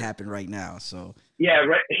hearing it happen right now. So yeah,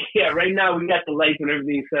 right. Yeah, right now we got the lights and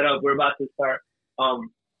everything set up. We're about to start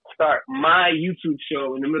my YouTube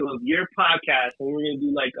show in the middle of your podcast, and we're gonna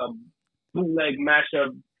do like a bootleg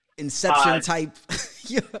mashup. Inception type.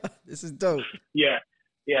 Yeah, this is dope. Yeah.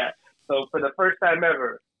 So for the first time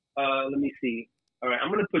ever, let me see. All right,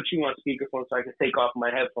 I'm gonna put you on speakerphone so I can take off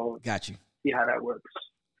my headphones. Got you. See how that works.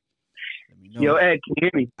 Let me know. Yo, Ed, can you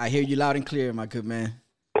hear me? I hear you loud and clear, my good man.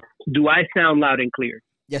 Do I sound loud and clear?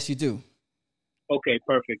 Yes, you do. Okay,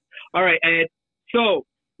 perfect. All right, Ed. So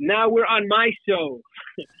now we're on my show.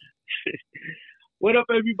 What up,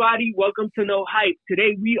 everybody? Welcome to No Hype.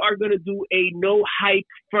 Today we are going to do a No Hype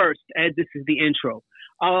first, as this is the intro.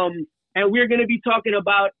 And we're going to be talking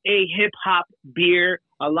about a hip-hop beer.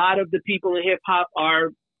 A lot of the people in hip-hop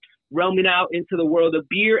are roaming out into the world of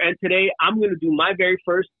beer, and today I'm going to do my very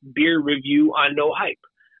first beer review on No Hype.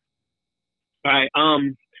 All right.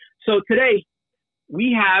 So today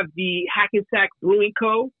we have the Hackensack Brewing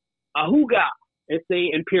Co. Ahuga. It's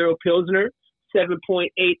a Imperial Pilsner. 7.8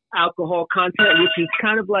 alcohol content, which is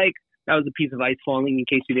kind of like, that was a piece of ice falling in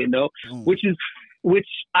case you didn't know, which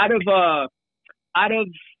out of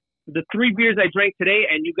the 3 beers I drank today,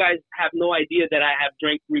 and you guys have no idea that I have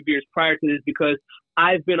drank 3 beers prior to this because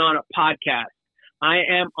I've been on a podcast. I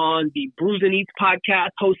am on the Brews and Eats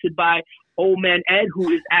podcast hosted by Old Man Ed,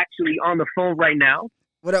 who is actually on the phone right now.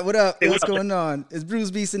 What up? What's going on? It's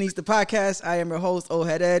Bruce Beats and East the podcast. I am your host, Old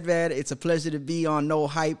Head Ed, man. It's a pleasure to be on No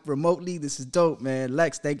Hype remotely. This is dope, man.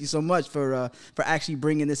 Lex, thank you so much for actually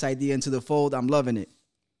bringing this idea into the fold. I'm loving it.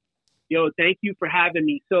 Yo, thank you for having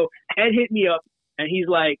me. So Ed hit me up, and he's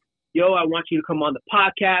like, yo, I want you to come on the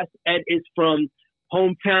podcast. Ed is from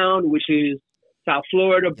hometown, which is South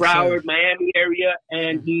Florida, Broward, Miami area,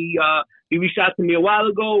 and he reached out to me a while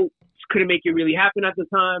ago. Couldn't make it really happen at the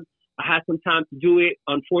time. I had some time to do it.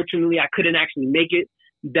 Unfortunately, I couldn't actually make it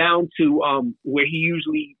down to where he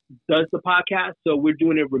usually does the podcast, so we're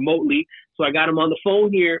doing it remotely. So I got him on the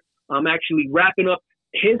phone here. I'm actually wrapping up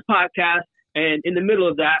his podcast, and in the middle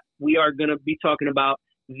of that, we are going to be talking about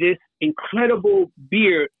this incredible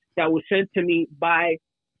beer that was sent to me by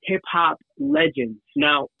hip-hop legends.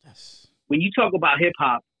 Now, when you talk about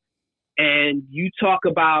hip-hop and you talk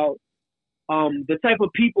about the type of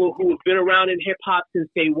people who have been around in hip-hop since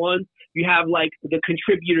day one, you have like the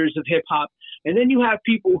contributors of hip-hop, and then you have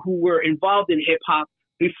people who were involved in hip-hop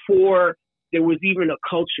before there was even a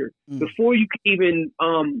culture, before you could even,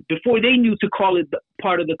 before they knew to call it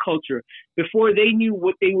part of the culture, before they knew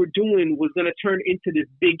what they were doing was going to turn into this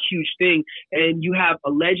big, huge thing. And you have a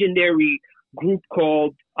legendary group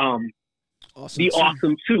called the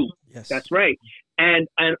Awesome Two. Yes. That's right. And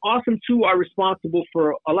Awesome Two are responsible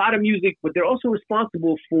for a lot of music, but they're also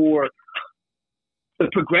responsible for the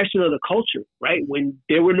progression of the culture, right? When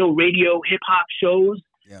there were no radio hip-hop shows,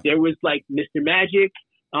 there was like Mr. Magic,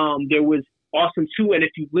 there was Awesome 2, and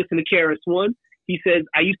if you listen to KRS-One, he says,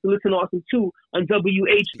 I used to listen to Awesome 2 on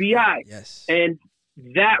WHBI. Yes. And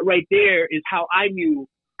that right there is how I knew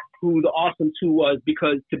who the Awesome 2 was,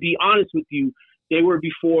 because to be honest with you, they were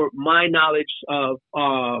before my knowledge of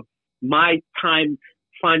my time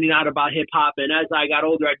finding out about hip-hop. And as I got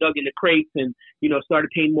older, I dug into crates and, started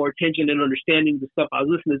paying more attention and understanding the stuff I was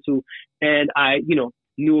listening to. And I,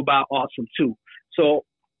 knew about Awesome 2. So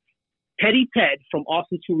Teddy Ted from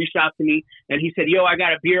Awesome 2 reached out to me and he said, yo, I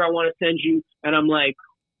got a beer I want to send you. And I'm like,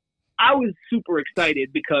 I was super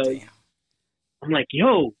excited because I'm like,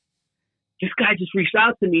 yo, this guy just reached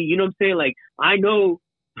out to me. You know what I'm saying? Like, I know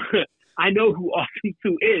who Awesome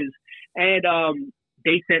 2 is. And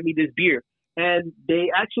they sent me this beer. And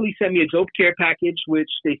they actually sent me a dope care package, which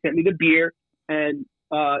they sent me the beer. And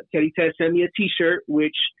Teddy Ted sent me a T-shirt,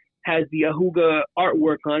 which has the Ahuga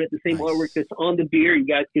artwork on it, the same artwork that's on the beer. You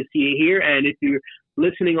guys can see it here. And if you're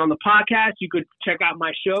listening on the podcast, you could check out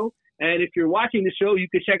my show. And if you're watching the show, you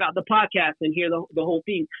could check out the podcast and hear the whole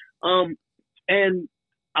thing. And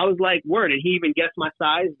I was like, word. And he even guessed my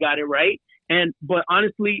size, got it right. But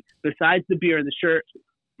honestly, besides the beer and the shirt,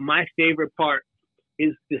 my favorite part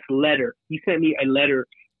is this letter. He sent me a letter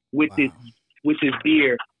with this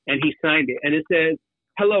beer, and he signed it. And it says,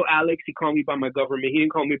 "Hello, Alex." He called me by my government. He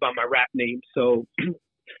didn't call me by my rap name. So, Teddy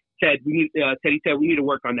said, we need to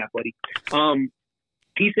work on that, buddy.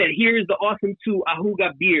 He said, "Here's the awesome 2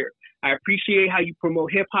 Ahuga beer. I appreciate how you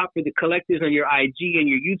promote hip-hop for the collectors on your IG and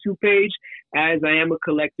your YouTube page, as I am a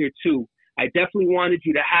collector too. I definitely wanted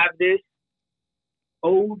you to have this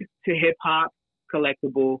Ode to Hip-Hop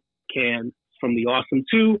collectible can from the awesome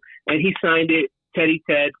 2, and he signed it, Teddy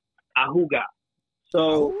Ted Ahuga."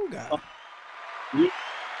 So,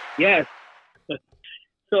 yes.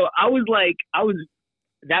 So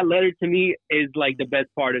that letter to me is like the best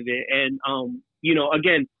part of it. And,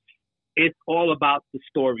 again, it's all about the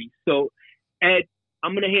story. So, Ed,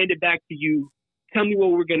 I'm going to hand it back to you. Tell me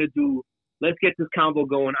what we're going to do. Let's get this convo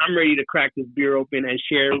going. I'm ready to crack this beer open and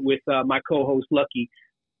share with my co-host, Lucky.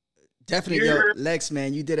 Definitely, Lex,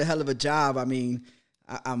 man, you did a hell of a job. I mean,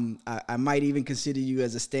 I might even consider you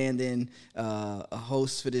as a stand-in a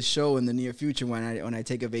host for this show in the near future when I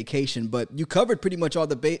take a vacation. But you covered pretty much all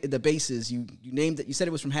the bases. You named it. You said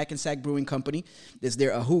it was from Hackensack Brewing Company. There's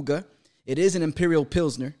their Ahuga. It is an Imperial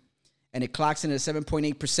Pilsner, and it clocks in at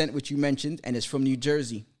 7.8%, which you mentioned, and it's from New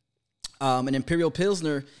Jersey. An Imperial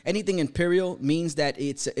Pilsner, anything Imperial means that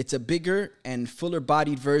it's a bigger and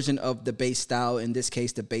fuller-bodied version of the base style. In this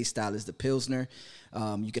case, the base style is the Pilsner.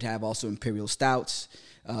 You could have also Imperial Stouts.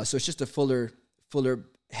 So it's just a fuller,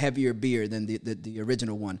 heavier beer than the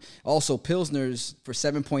original one. Also, Pilsners for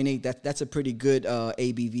 7.8, that's a pretty good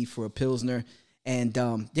ABV for a Pilsner. And,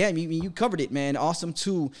 you covered it, man. Awesome,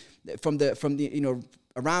 too, from the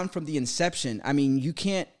around from the inception. I mean, you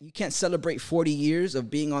can't celebrate 40 years of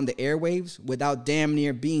being on the airwaves without damn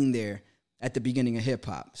near being there at the beginning of hip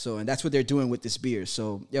hop. So, and that's what they're doing with this beer.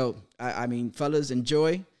 So, I mean, fellas,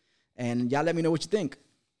 enjoy, and y'all let me know what you think.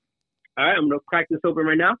 All right, I'm gonna crack this open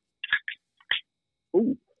right now.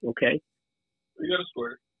 Ooh, okay. We got a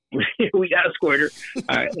squirter. We got a squirter.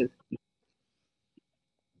 All right.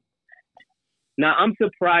 Now, I'm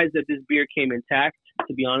surprised that this beer came intact,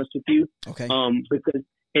 to be honest with you. Okay. Because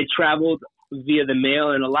it traveled via the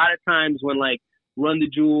mail, and a lot of times when Run the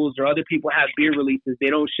Jewels or other people have beer releases, they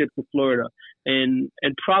don't ship to Florida, and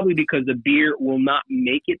probably because the beer will not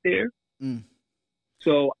make it there. Mm.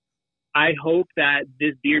 So I hope that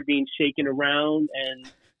this beer being shaken around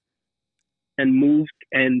and moved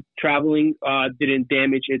and traveling didn't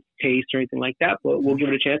damage its taste or anything like that, but we'll give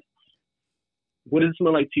it a chance. What does it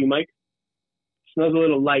smell like to you, Mike? Smells a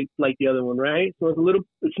little light like the other one, right?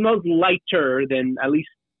 It smells lighter than at least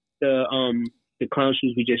the clown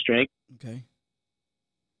shoes we just drank. Okay.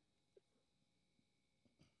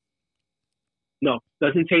 No,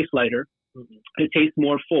 doesn't taste lighter. Mm-hmm. It tastes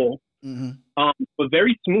more full. Mm-hmm. But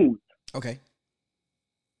very smooth. Okay.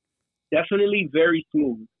 Definitely very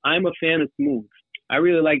smooth. I'm a fan of smooth. I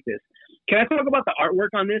really like this. Can I talk about the artwork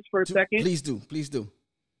on this for a second? Please do.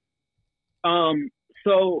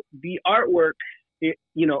 So the artwork, it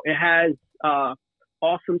has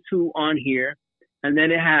Awesome 2 on here, and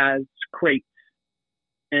then it has crates.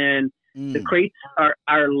 And the crates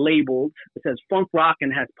are labeled. It says Funk Rock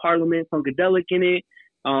and has Parliament, Funkadelic in it,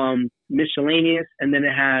 Miscellaneous, and then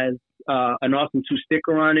it has an Awesome 2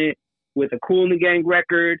 sticker on it with a Kool and the Gang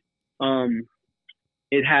record.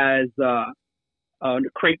 It has a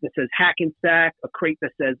crate that says Hackensack, a crate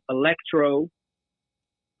that says Electro.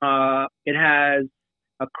 It has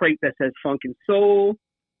a crate that says Funk and Soul,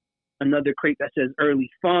 another crate that says Early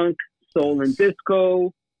Funk, Soul and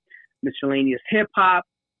Disco, Miscellaneous Hip Hop,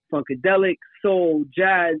 Funkadelic, Soul,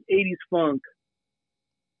 Jazz, 80s Funk,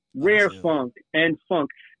 Rare Funk, and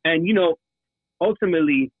Funk. And,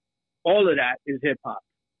 ultimately, all of that is hip hop.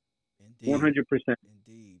 100%.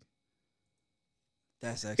 Indeed.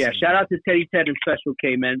 That's excellent. Yeah, shout out to Teddy Ted and Special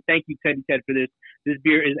K, man. Thank you, Teddy Ted, for this. This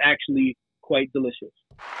beer is actually quite delicious.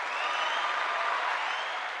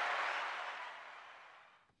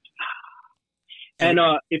 And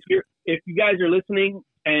if you guys are listening,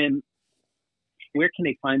 and where can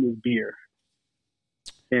they find this beer?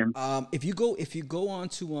 Sam? If you go on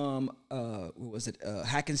to what was it,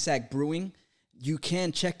 Hackensack Brewing, you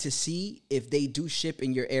can check to see if they do ship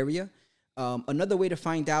in your area. Another way to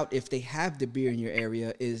find out if they have the beer in your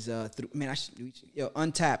area is through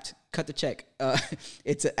Untapped. Cut the check.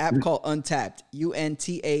 It's an app called Untapped.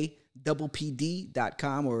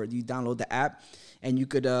 UNTAPPD.com, or you download the app, and you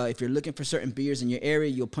could, if you're looking for certain beers in your area,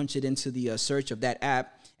 you'll punch it into the search of that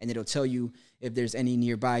app, and it'll tell you if there's any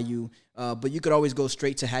nearby you. But you could always go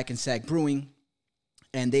straight to Hackensack Brewing.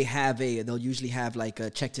 And they'll usually have like a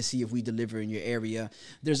check to see if we deliver in your area.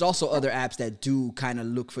 There's also other apps that do kind of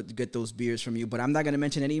look to get those beers from you, but I'm not going to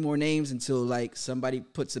mention any more names until like somebody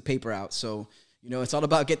puts the paper out. So, it's all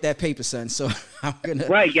about get that paper, son. So I'm going to.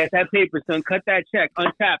 Right. Get that paper, son. Cut that check.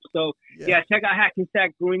 Untapped. So yeah, check out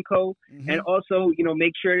Hackensack Brewing Co. Mm-hmm. And also,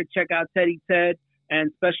 make sure to check out Teddy Ted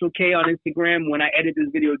and Special K on Instagram. When I edit this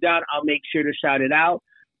video down, I'll make sure to shout it out.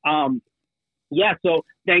 Yeah, so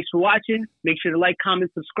thanks for watching. Make sure to like, comment,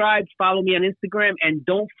 subscribe. Follow me on Instagram. And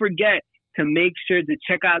don't forget to make sure to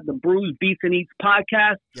check out the Brews, Beats, and Eats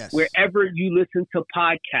podcast wherever you listen to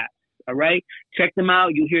podcasts. All right? Check them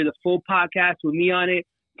out. You'll hear the full podcast with me on it,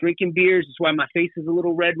 drinking beers. That's why my face is a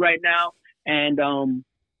little red right now. And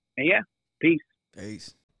yeah, peace.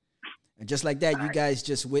 Peace. And just like that, you guys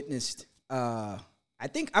just witnessed, I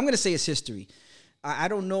think I'm going to say it's history. I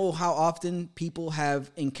don't know how often people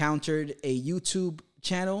have encountered a YouTube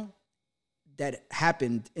channel that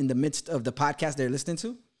happened in the midst of the podcast they're listening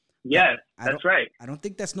to. Yes, that's right. I don't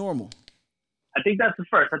think that's normal. I think that's the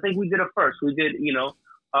first. I think we did a first. We did,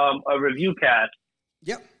 a review cast.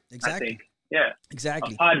 Yep, exactly. I think. Yeah,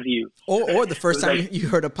 exactly. A pod view. Or the first time you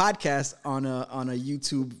heard a podcast on a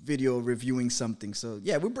YouTube video reviewing something. So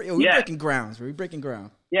yeah, we're breaking grounds. We're breaking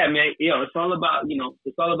ground. Yeah, man. It's all about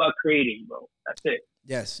it's all about creating, bro. That's it.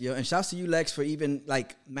 Yes, and shouts to you, Lex, for even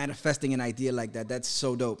like manifesting an idea like that. That's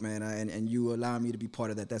so dope, man. And you allowing me to be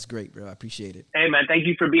part of that. That's great, bro. I appreciate it. Hey, man, thank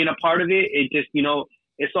you for being a part of it. It just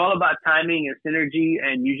it's all about timing and synergy.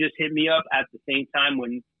 And you just hit me up at the same time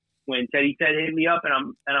when Teddy Ted hit me up,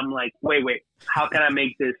 and I'm like, wait, how can I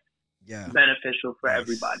make this beneficial for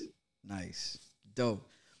everybody? Nice, dope.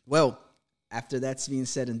 Well, after that's being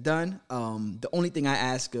said and done, the only thing I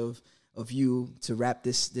ask of you to wrap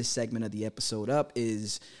this segment of the episode up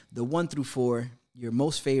is the 1 through 4, your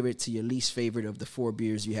most favorite to your least favorite of the 4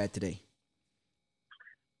 beers you had today.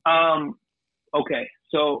 Okay,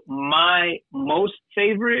 so my most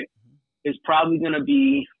favorite is probably going to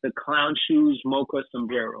be the Clown Shoes Mocha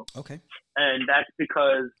Sombrero. Okay. And that's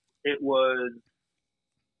because it was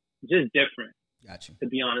just different. Gotcha. To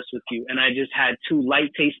be honest with you. And I just had 2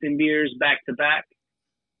 light tasting beers back to back,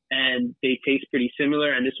 and they taste pretty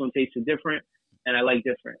similar, and this one tasted different, and I like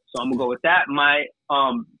different. So I'm going to go with that. My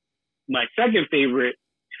second favorite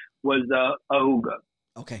was the Ahuga.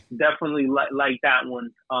 Okay. Definitely like that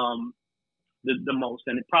one. The most.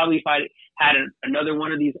 And probably if I had another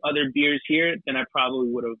one of these other beers here, then I probably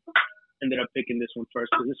would have ended up picking this one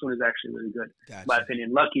first, because this one is actually really good, in my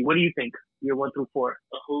opinion. Lucky, what do you think? Your 1 through 4.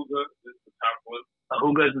 Ahuga is the top one.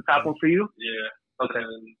 Ahuga is the top one for you? Yeah. Okay.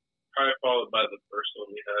 And probably followed by the first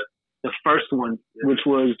one we had. The first one, which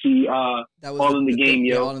was the that was All in the Game,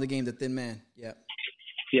 yo. All in the Game, the Thin Man. Yeah.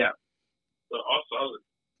 Yeah. So all solid.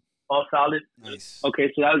 All solid? Nice. Okay,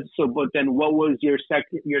 but then what was your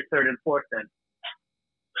second, your third, and fourth then?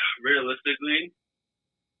 Realistically,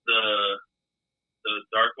 the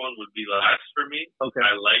dark one would be last for me. Okay.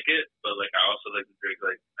 I like it, but like I also like to drink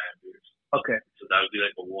like mad beers. Okay. So that would be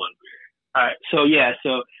like a 1 beer. All right. So yeah.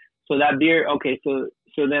 So that beer. Okay. So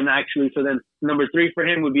then number 3 for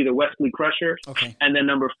him would be the Wesley Crusher. Okay. And then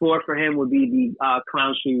number 4 for him would be the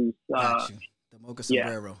Clown Shoes. The Mocha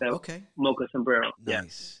Sombrero. Okay. Mocha Sombrero.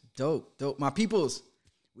 Nice. Yeah. Dope. My peoples.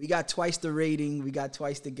 We got twice the rating. We got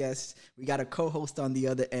twice the guests. We got a co-host on the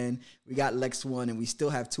other end. We got Lex 1, and we still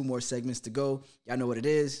have 2 more segments to go. Y'all know what it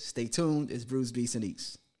is. Stay tuned. It's Brews, Beats, and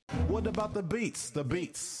Eats. What about the beats? The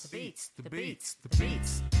beats. The beats. The beats. The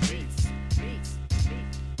beats. The beats. The beats.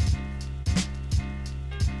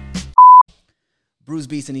 Brews,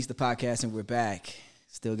 Beats, and Eats, the podcast, and we're back.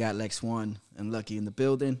 Still got Lex 1 and Lucky in the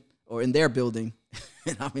building, or in their building.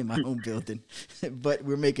 And I'm in my own building, but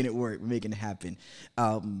we're making it work. We're making it happen.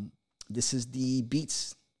 This is the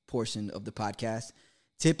beats portion of the podcast.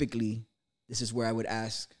 Typically, this is where I would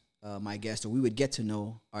ask my guests, or we would get to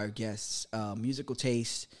know our guests' musical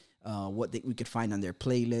taste, what we could find on their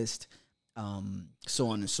playlist, so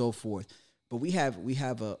on and so forth. But we have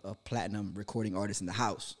a platinum recording artist in the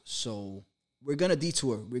house, so we're gonna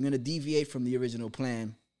detour. We're gonna deviate from the original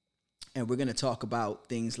plan, and we're gonna talk about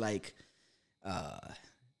things like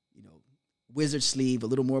Wizard Sleeve, a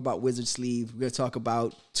little more about Wizard Sleeve. We're going to talk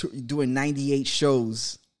about doing 98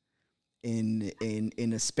 shows in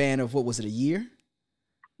a span of, what was it, a year?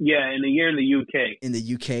 Yeah, in a year in the UK. In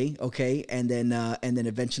the UK, okay, and then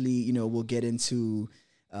eventually, we'll get into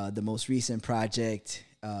the most recent project,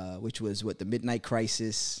 which was the Midnight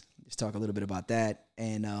Crisis. Let's talk a little bit about that,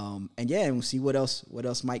 and we'll see what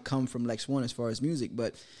else might come from Lex One as far as music.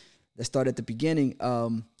 But let's start at the beginning.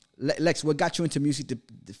 Lex, what got you into music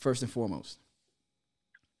the first and foremost?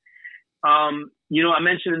 I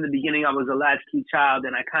mentioned in the beginning I was a latchkey child,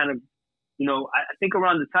 and I kind of, I think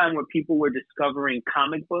around the time where people were discovering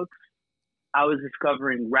comic books, I was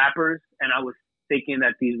discovering rappers, and I was thinking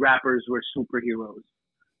that these rappers were superheroes.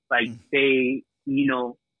 Like they,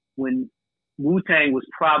 when Wu-Tang was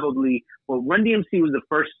probably, Run DMC was the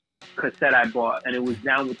first cassette I bought, and it was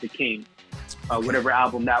Down with the King, whatever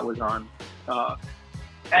album that was on.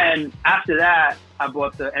 And after that, I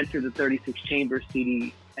bought the Enter the 36 Chambers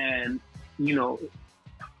CD, and,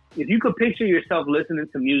 if you could picture yourself listening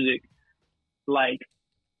to music, like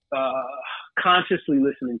consciously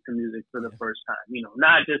listening to music for the first time,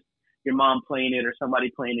 not just your mom playing it or somebody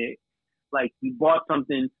playing it, like you bought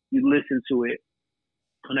something, you listened to it.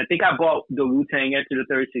 And I think I bought the Wu-Tang Enter the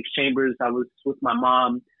 36 Chambers. I was with my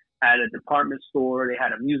mom at a department store. They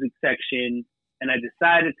had a music section, and I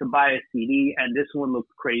decided to buy a CD, and this one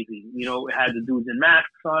looked crazy. It had the dudes in masks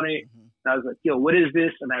on it. And I was like, yo, what is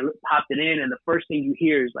this? And I popped it in, and the first thing you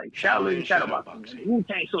hear is like, Shaolin Shadowboxing, and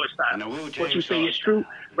Wu-Tang Sword Style. What you say is true,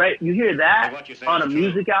 right? You hear that on a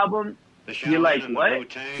music album, you're like, what? As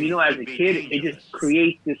a kid, it just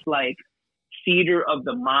creates this like theater of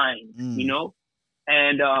the mind,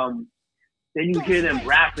 And then you hear them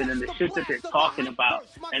rapping and the shit that they're talking about,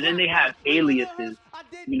 and then they have aliases,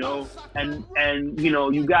 and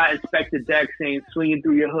you got Inspector Deck saying swinging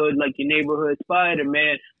through your hood like your neighborhood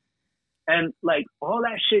Spider-Man, and like all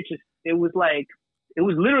that shit it was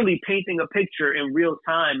literally painting a picture in real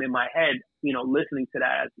time in my head, listening to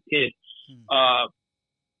that as a kid.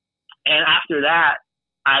 And after that,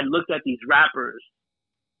 I looked at these rappers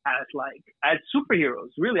as superheroes.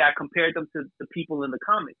 Really, I compared them to the people in the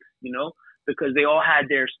comics, because they all had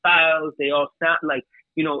their styles. They all sound like,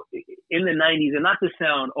 in the 90s, and not to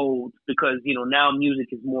sound old, because, now music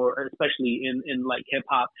is more, especially in like hip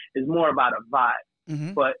hop, is more about a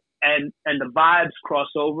vibe. But, and the vibes cross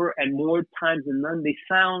over, and more times than none, they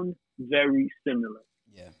sound very similar.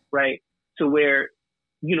 Yeah. Right. So where,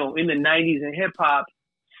 in the 90s in hip hop,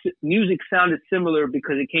 music sounded similar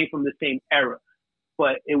because it came from the same era.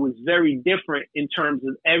 But it was very different in terms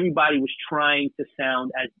of everybody was trying to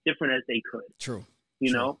sound as different as they could. True.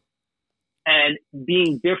 And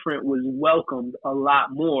being different was welcomed a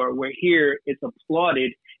lot more, where here it's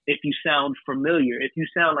applauded if you sound familiar. If you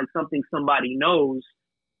sound like something somebody knows,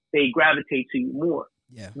 they gravitate to you more.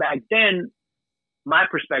 Yeah. Back then, my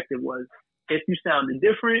perspective was, if you sounded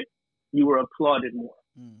different, you were applauded more.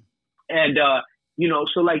 And,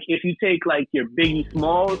 so like if you take like your Biggie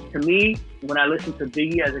Smalls, to me, when I listened to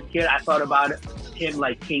Biggie as a kid, I thought about him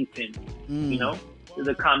like Kingpin,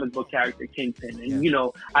 the comic book character Kingpin.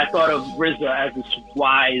 And, I thought of RZA as this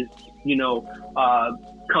wise,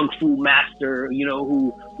 kung fu master,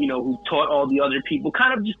 who taught all the other people,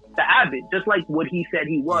 kind of just the abbot, just like what he said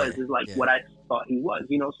he was, is like what I thought he was,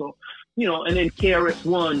 so, and then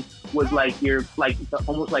KRS-One was like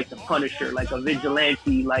almost like the Punisher, like a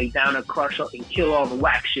vigilante, like down to crush up and kill all the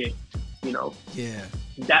whack shit, Yeah.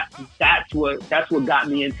 That's what got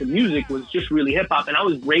me into music, was just really hip hop. And I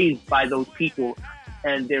was raised by those people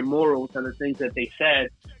and their morals and the things that they said.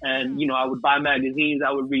 And, I would buy magazines,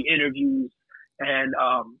 I would read interviews, and,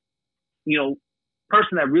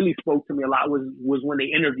 person that really spoke to me a lot was when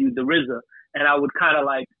they interviewed the RZA. And I would kind of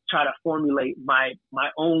like try to formulate my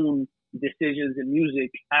own decisions in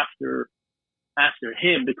music after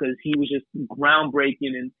him, because he was just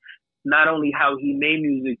groundbreaking in not only how he made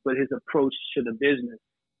music, but his approach to the business,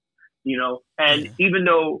 And even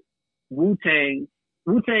though Wu-Tang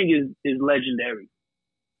is legendary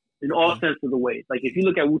in all sense of the ways. Like if you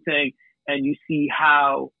look at Wu-Tang and you see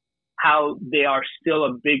how they are still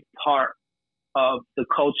a big part of the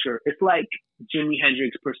culture, it's like Jimi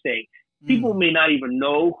Hendrix per se. People may not even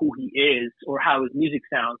know who he is or how his music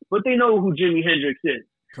sounds, but they know who Jimi Hendrix is.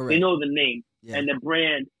 Correct. They know the name and the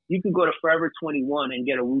brand. You can go to Forever 21 and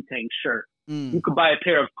get a Wu-Tang shirt. You could buy a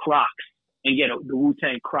pair of Crocs and get the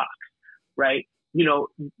Wu-Tang Crocs, right?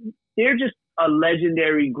 They're just a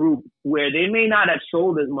legendary group where they may not have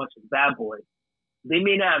sold as much as Bad Boy. They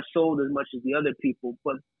may not have sold as much as the other people,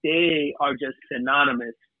 but they are just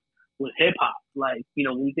synonymous with hip hop. Like,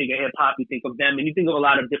 when you think of hip hop, you think of them, and you think of a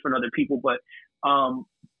lot of different other people. But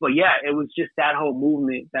yeah, it was just that whole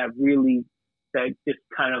movement that just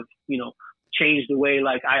kind of, changed the way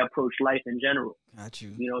like I approach life in general. Got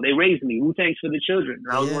you. You know, they raised me. Wu-Tang's for the children.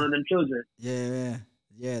 And I was Yeah. one of them children. Yeah.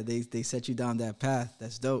 They set you down that path.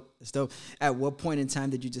 That's dope. At what point in time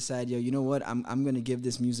did you decide, yo, you know what? I'm gonna give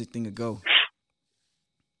this music thing a go?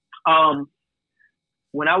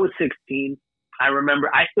 When I was 16,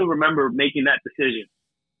 I still remember making that decision.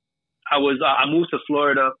 I moved to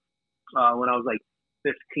Florida when I was like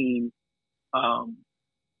 15.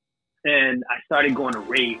 And I started going to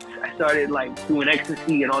raves. I started like doing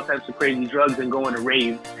ecstasy and all types of crazy drugs and going to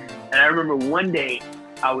raves. And I remember one day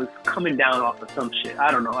I was coming down off of some shit. I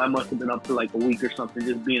don't know. I must have been up for like a week or something,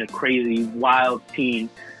 just being a crazy, wild teen.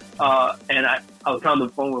 And I was on the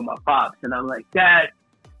phone with my pops and I'm like, Dad,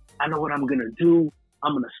 I know what I'm going to do.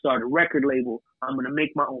 I'm going to start a record label. I'm going to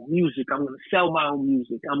make my own music. I'm going to sell my own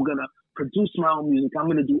music. I'm going to produce my own music. I'm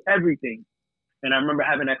going to do everything. And I remember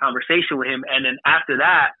having that conversation with him. And then after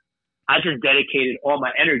that, I just dedicated all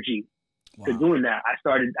my energy to doing that. I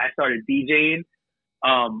started DJing,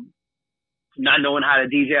 not knowing how to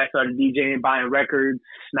DJ. I started DJing, buying records,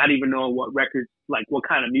 not even knowing what records, like what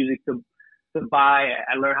kind of music to buy.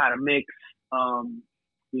 I learned how to mix,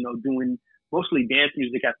 doing mostly dance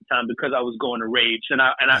music at the time because I was going to raves. And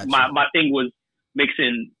my thing was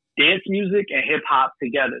mixing dance music and hip hop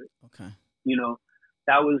together. Okay. You know,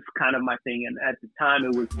 that was kind of my thing. And at the time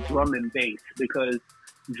it was drum and bass, because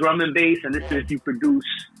drum and bass, and this is if you produce,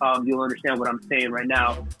 you'll understand what I'm saying right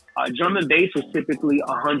now. Drum and bass was typically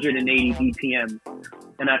 180 BPM.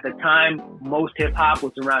 And at the time, most hip hop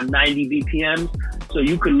was around 90 BPM. So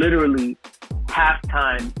you could literally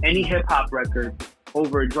halftime any hip hop record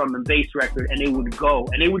over a drum and bass record and it would go.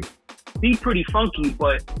 And it would be pretty funky,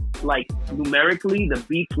 but like numerically, the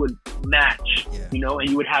beats would match, you know, and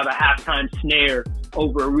you would have a halftime snare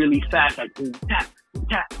over a really fast, like boom, tap, boom,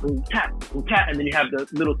 tap, boom, tap, boom, tap. And then you have the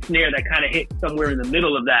little snare that kind of hit somewhere in the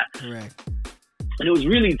middle of that. Correct. And it was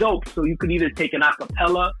really dope. So you could either take an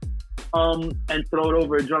acapella and throw it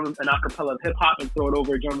over an acapella of hip hop and throw it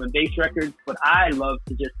over a drum and bass record. But I love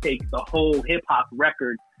to just take the whole hip hop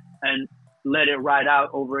record and let it ride out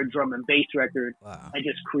over a drum and bass record and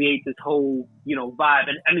just create this whole, you know, vibe.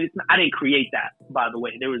 And I mean, I didn't create that, by the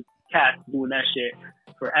way. There was cats doing that shit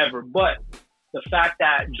forever. But the fact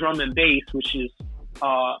that drum and bass, which is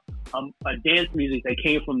a dance music that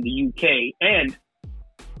came from the UK, and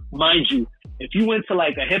mind you, if you went to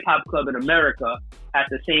like a hip hop club in America at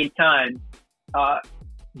the same time,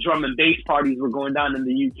 drum and bass parties were going down in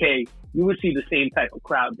the UK, you would see the same type of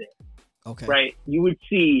crowd there. Okay. Right? You would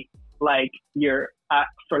see like your,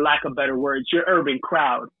 for lack of better words, your urban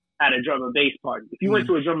crowd at a drum and bass party. If you went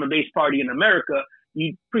to a drum and bass party in America,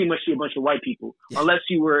 you pretty much see a bunch of white people, unless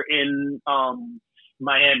you were in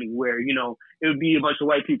Miami, where, you know, it would be a bunch of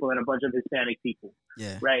white people and a bunch of Hispanic people.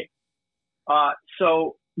 Yeah. Right?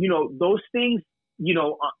 So, you know, those things, you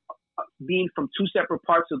know, being from two separate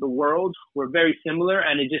parts of the world were very similar,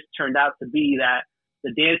 and it just turned out to be that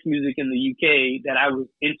the dance music in the UK that I was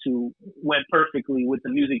into went perfectly with the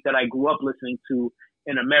music that I grew up listening to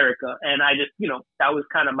in America. And I just, you know, that was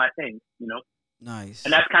kind of my thing, you know? Nice.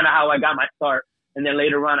 And that's kind of how I got my start. And then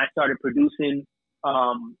later on, I started producing.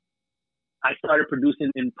 I started producing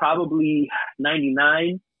in probably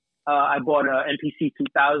 99. I bought a MPC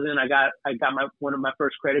 2000. I got one of my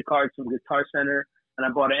first credit cards from Guitar Center, and I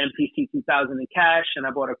bought an MPC 2000 in cash, and I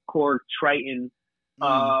bought a Korg Triton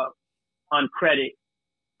on credit.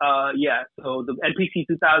 So the MPC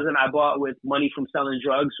 2000 I bought with money from selling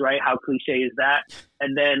drugs, right? How cliche is that?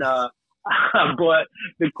 And then I bought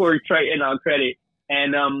the Korg Triton on credit.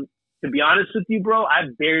 And to be honest with you, bro, I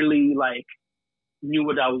barely like knew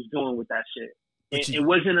what I was doing with that shit. It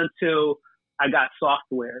wasn't until I got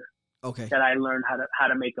software that I learned how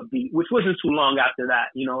to make a beat, which wasn't too long after that.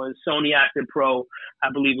 You know, Sony Active Pro,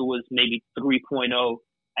 I believe it was maybe 3.0,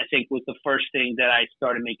 I think was the first thing that I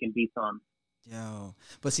started making beats on. Yo,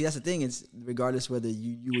 but see, that's the thing, is regardless whether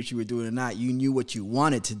you knew what you were doing or not, you knew what you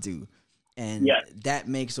wanted to do. And that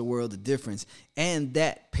makes a world of difference. And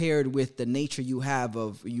that paired with the nature you have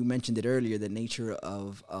of, you mentioned it earlier, the nature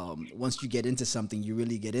of once you get into something, you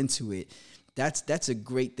really get into it. That's a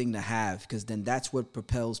great thing to have, because then that's what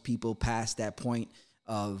propels people past that point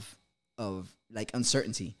of like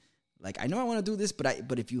uncertainty. Like, I know I want to do this,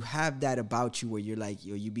 but if you have that about you where you're like,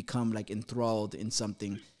 you become like enthralled in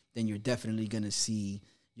something, then you're definitely going to see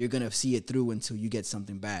it through until you get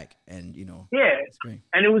something back. And, you know, it's great.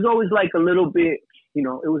 And it was always like a little bit, you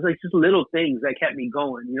know, it was like just little things that kept me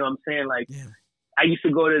going. You know what I'm saying? Like, I used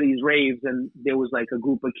to go to these raves, and there was like a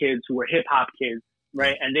group of kids who were hip hop kids,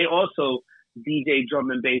 right? And they also DJ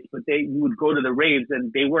drum and bass, but you would go to the raves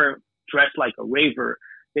and they weren't dressed like a raver.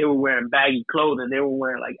 they were wearing baggy clothing, they were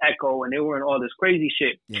wearing like Echo, and they were wearing all this crazy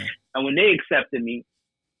shit. Yeah. And when they accepted me,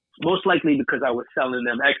 most likely because I was selling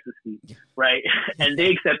them ecstasy, right? And they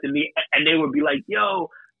accepted me, and they would be like, yo,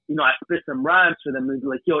 you know, I spit some rhymes for them, and they'd be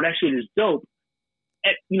like, yo, that shit is dope.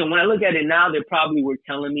 And, you know, when I look at it now, they probably were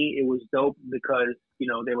telling me it was dope because, you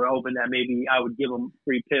know, they were hoping that maybe I would give them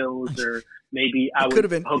free pills, or maybe I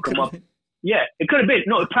would hook them up. Yeah, it could have been.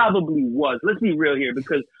 No, it probably was. Let's be real here,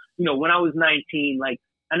 because, you know, when I was 19, like,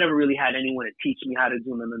 I never really had anyone to teach me how to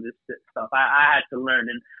do none of this stuff. I had to learn,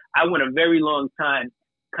 and I went a very long time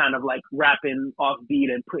kind of like rapping off beat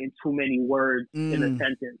and putting too many words in a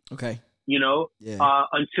sentence. Okay. You know,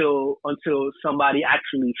 until somebody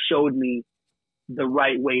actually showed me the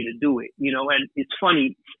right way to do it, you know. And it's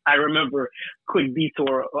funny, I remember, quick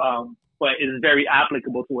detour, but it's very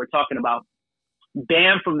applicable to what we're talking about.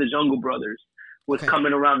 Bam from the Jungle Brothers was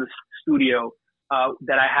coming around the studio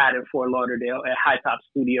that I had in Fort Lauderdale at High Top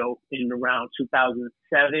Studio in around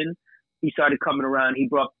 2007. He started coming around. He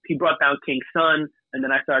brought down King Son, and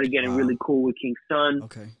then I started getting really cool with King Son.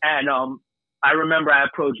 Okay. And I remember I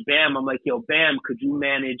approached Bam. I'm like, yo, Bam, could you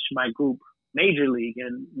manage my group Major League?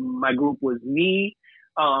 And my group was me,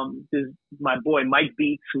 my boy Mike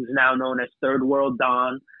Beats, who's now known as Third World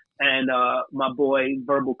Don, and my boy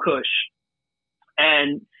Verbal Kush.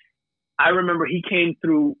 And I remember he came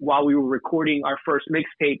through while we were recording our first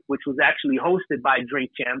mixtape, which was actually hosted by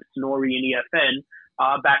Drink Champs, Nori, and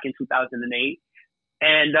EFN back in 2008.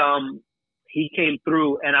 And he came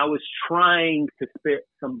through, and I was trying to spit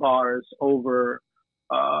some bars over,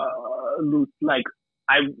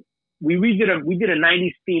 we did a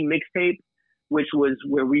 90s theme mixtape, which was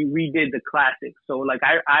where we redid the classics. So like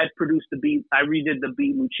I produced the beat, I redid the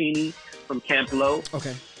beat Lucchini from Camp Low.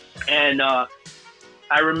 Okay. And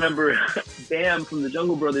I remember Bam from the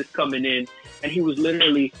Jungle Brothers coming in, and he was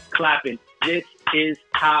literally clapping. This is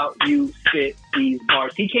how you spit these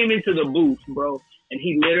bars. He came into the booth, bro, and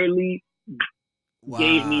he literally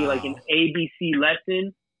gave me like an ABC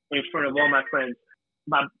lesson in front of all my friends.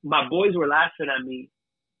 My boys were laughing at me.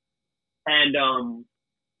 And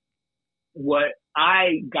what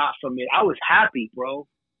I got from it, I was happy, bro.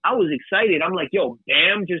 I was excited. I'm like, yo,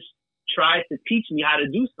 Bam just tried to teach me how to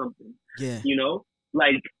do something. Yeah. You know?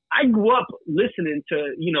 Like, I grew up listening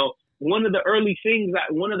to, you know, one of the early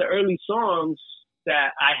songs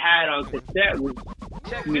that I had on cassette was,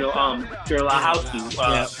 you know, Girl House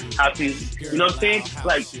You, you know what I'm saying?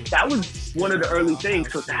 Like, that was one of the early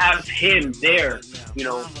things. So to have him there, you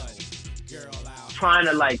know, trying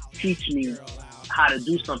to like teach me how to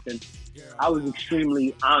do something, I was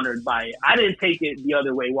extremely honored by it. I didn't take it the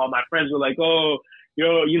other way. While my friends were like, oh,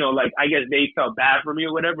 yo, you know, like, I guess they felt bad for me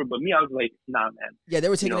or whatever. But me, I was like, nah, man. Yeah, they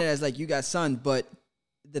were taking it as like, you got son. But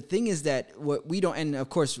the thing is that what we don't, and of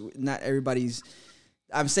course, not everybody's,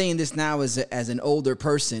 I'm saying this now as an older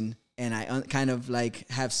person, and I kind of like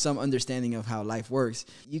have some understanding of how life works.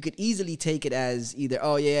 You could easily take it as either,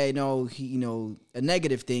 oh yeah, no, a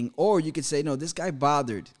negative thing, or you could say, no, this guy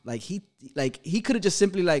bothered. Like he could have just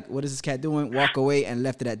simply like, what is this cat doing? Walk away and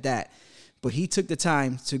left it at that. But he took the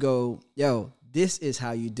time to go, yo, this is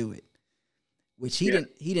how you do it. Which he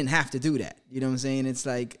didn't have to do that. You know what I'm saying? It's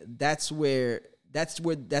like that's what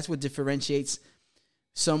differentiates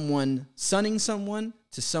someone sunning someone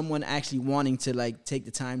to someone actually wanting to like take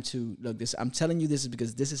the time to look, this, I'm telling you this is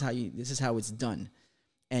because this is how it's done,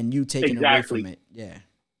 and you taking away from it. Yeah.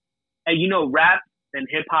 And you know, rap and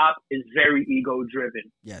hip hop is very ego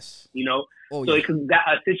driven. Yes. You know, so it could,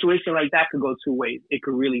 a situation like that could go two ways. It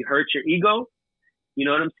could really hurt your ego. You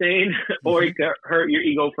know what I'm saying? Or it could hurt your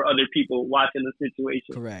ego for other people watching the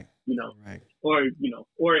situation. Correct. You know, right. Or, you know,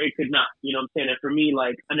 or it could not, you know what I'm saying? And for me,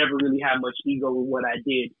 like, I never really had much ego with what I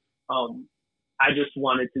did. I just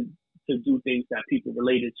wanted to do things that people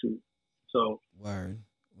related to. So. Word.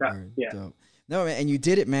 Yeah. Dope. No, man, and you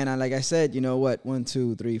did it, man. Like I said, you know what? 1,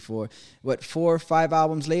 2, 3, 4. What, 4 or 5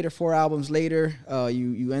 albums later? 4 albums later,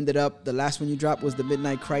 you ended up. The last one you dropped was the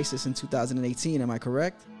Midnight Crisis in 2018. Am I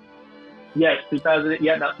correct? Yes, 2000.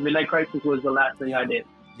 Yeah, Midnight Crisis was the last thing I did.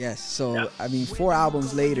 Yes, so I mean, 4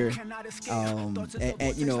 albums later, and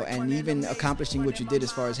you know, and even accomplishing what you did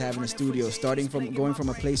as far as having a studio, going from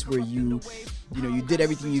a place where you did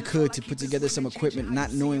everything you could to put together some equipment,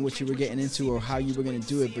 not knowing what you were getting into or how you were going to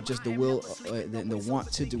do it, but just the will, the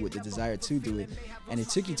want to do it, the desire to do it, and it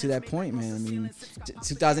took you to that point, man. I mean,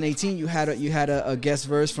 2018, you had a guest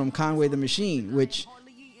verse from Conway the Machine, which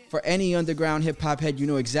for any underground hip hop head, you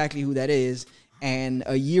know exactly who that is, and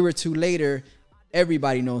a year or two later,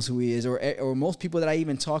 everybody knows who he is, or most people that I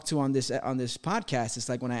even talk to on this podcast, it's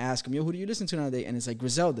like when I ask them, yo, who do you listen to nowadays? And it's like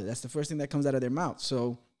Griselda. That's the first thing that comes out of their mouth.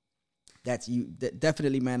 So That's you.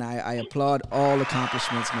 Definitely, man. I applaud all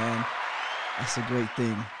accomplishments, man. That's a great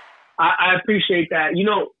thing. I appreciate that. You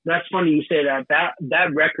know, that's funny you say that.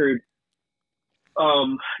 That record,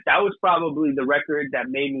 that was probably the record that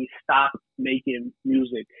made me stop making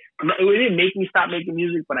music. It didn't make me stop making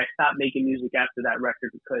music, but I stopped making music after that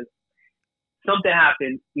record because something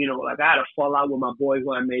happened. You know, like I had a fallout with my boy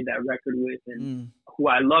who I made that record with, and who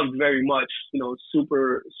I loved very much. You know,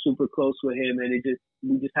 super super close with him, and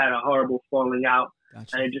we just had a horrible falling out,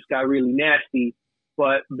 Gotcha. and it just got really nasty.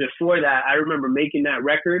 But before that, I remember making that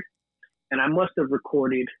record, and I must have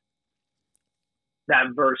recorded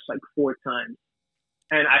that verse like 4 times.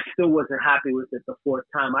 And I still wasn't happy with it the 4th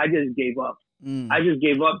time. I just gave up. I just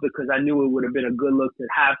gave up because I knew it would have been a good look to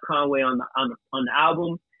have Conway on the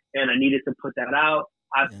album, and I needed to put that out.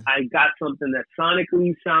 I got something that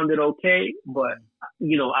sonically sounded okay, but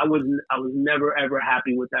you know, I was never ever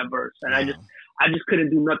happy with that verse, and I just couldn't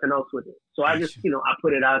do nothing else with it. So I just, you know, I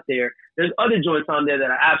put it out there. There's other joints on there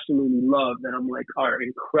that I absolutely love that I'm like are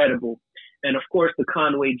incredible. And of course, the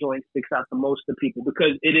Conway joint sticks out the most to people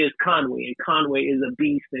because it is Conway, and Conway is a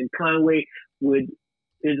beast, and Conway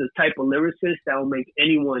is a type of lyricist that will make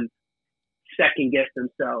anyone second guess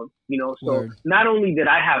themselves, you know. So not only did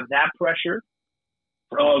I have that pressure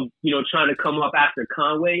of, you know, trying to come up after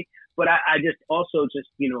Conway, but I just also just,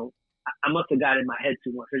 you know, I must have got in my head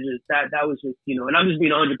too much. It just that was just, you know, and I'm just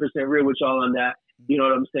being 100% real with y'all on that. You know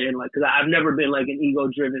what I'm saying? Like, cause I've never been like an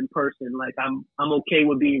ego-driven person. Like I'm okay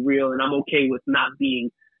with being real, and I'm okay with not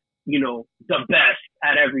being, you know, the best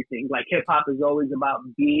at everything. Like hip hop is always about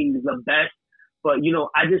being the best, but you know,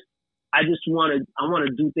 I want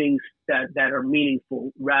to do things that are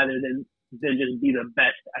meaningful rather than just be the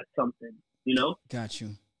best at something. You know? Got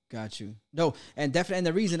you. No, and definitely, and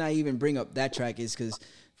the reason I even bring up that track is because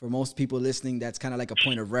for most people listening, that's kind of like a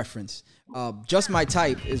point of reference. Just My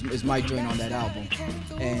Type is my joint on that album,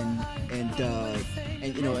 and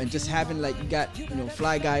you know, and just having like, you got, you know,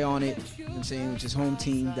 Fly Guy on it, you know what I'm saying, which is Home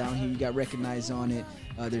Team down here. You got Recognized on it.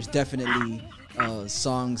 There's definitely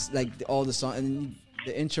songs like all the songs, and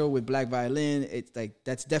the intro with Black Violin. It's like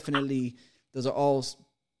those are all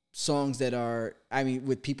songs that are, I mean,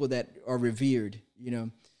 with people that are revered. You know,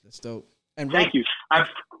 that's dope. And thank you. I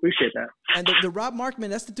appreciate that. And the Rob Markman,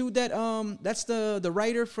 that's the dude that that's the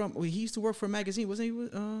writer from. He used to work for a magazine, wasn't he?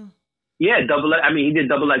 Yeah, he did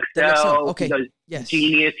Double XL. Okay. He does yes.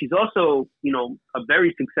 Genius. He's also, you know, a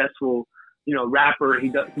very successful, you know, rapper.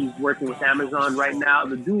 He's working with Amazon right now.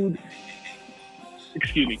 The dude,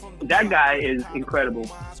 excuse me, that guy is incredible.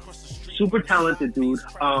 Super talented dude.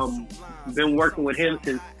 Been working with him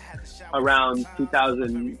since around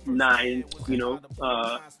 2009. You know,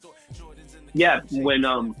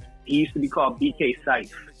 when he used to be called BK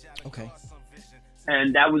Syfe. Okay.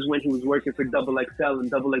 And that was when he was working for Double XL,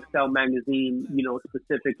 and Double XL magazine, you know,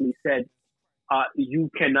 specifically said, you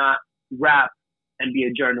cannot rap and be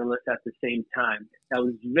a journalist at the same time. That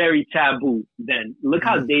was very taboo then. Look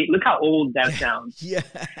how old that sounds. Yeah.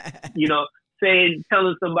 You know,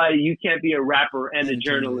 telling somebody you can't be a rapper and a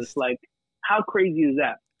journalist, like, how crazy is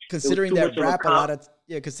that? Considering that rap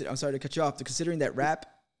I'm sorry to cut you off. Considering that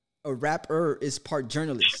a rapper is part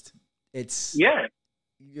journalist. It's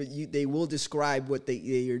they will describe what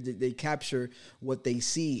they capture what they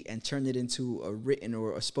see and turn it into a written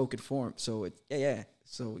or a spoken form. So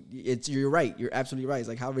So you're right. You're absolutely right. It's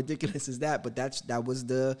like, how ridiculous is that? But that was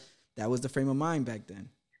the frame of mind back then.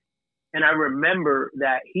 And I remember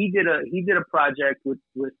that he did a project with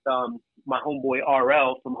my homeboy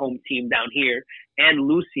RL from Home Team down here and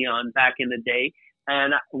Lucian back in the day.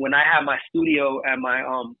 And when I had my studio at my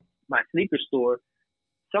sneaker store,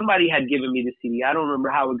 somebody had given me the CD. I don't remember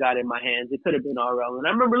how it got in my hands. It could have been RL. And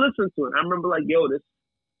I remember listening to it. I remember like, yo, this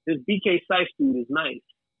BK Syfe dude is nice,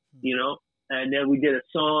 you know? And then we did a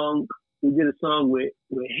song with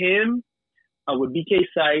him, with BK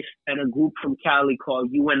Syfe and a group from Cali called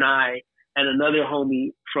UNI, and another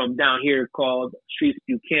homie from down here called Streets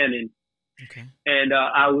Buchanan. Okay. And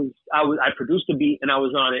I produced the beat and I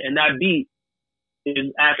was on it. And that beat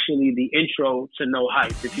is actually the intro to No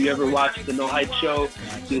Hype. If you ever watched the No Hype show,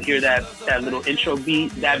 you'll hear that little intro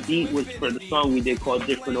beat. That beat was for the song we did called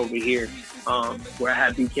Different Over Here, where I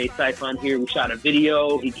had BK Syfe on here. We shot a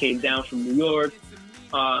video. He came down from New York,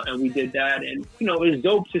 and we did that. And, you know, it's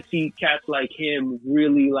dope to see cats like him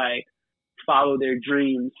really, like, follow their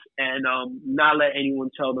dreams and not let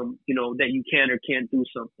anyone tell them, you know, that you can or can't do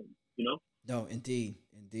something, you know? No, indeed.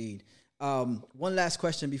 One last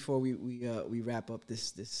question before we wrap up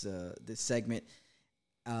this segment.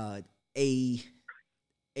 A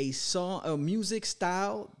song, a music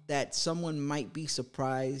style that someone might be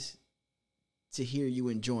surprised to hear you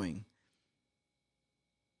enjoying.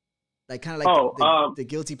 Like kind of like the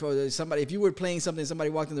guilty pro. Somebody, if you were playing something, somebody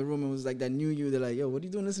walked in the room and was like that knew you. They're like, yo, what are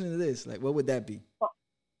you doing listening to this? Like, what would that be?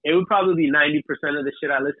 It would probably be 90% of the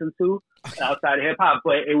shit I listen to outside of hip hop,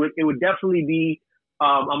 but it would definitely be.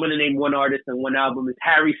 I'm gonna name one artist and one album. It's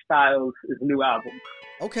Harry Styles' new album.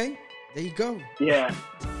 Okay, there you go. Yeah.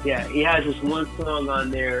 He has this one song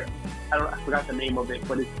on there. I forgot the name of it,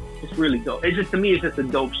 but it's really dope. It's just, to me, it's just a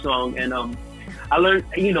dope song. And I learned,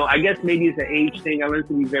 I guess maybe it's an age thing. I learned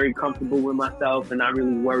to be very comfortable with myself and not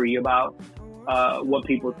really worry about what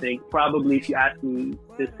people think. Probably if you asked me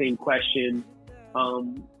the same question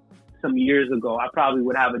some years ago, I probably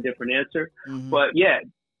would have a different answer. Mm-hmm. But yeah,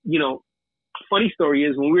 funny story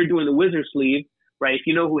is when we were doing the Wizard Sleeve, right? If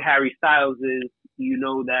you know who Harry Styles is, you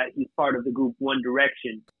know that he's part of the group One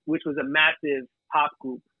Direction, which was a massive pop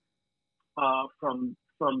group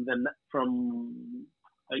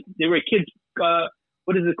they were kids.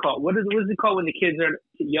 What is it called? What is it called when the kids are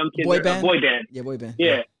young kids? Boy band. Boy band. Yeah, boy band.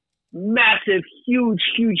 Yeah, massive, huge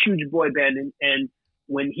boy band. And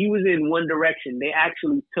when he was in One Direction, they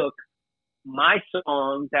actually took my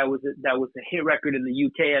song that was a hit record in the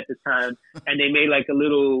UK at the time, and they made like a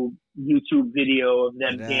little YouTube video of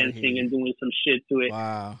them dancing and doing some shit to it.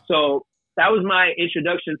 Wow. So that was my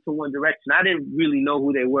introduction to One Direction. I didn't really know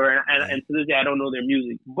who they were, and to this day I don't know their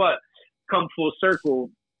music. But come full circle,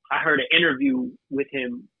 I heard an interview with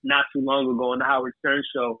him not too long ago on the Howard Stern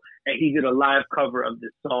show, and he did a live cover of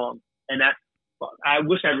this song. And I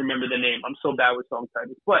wish I remember the name. I'm so bad with song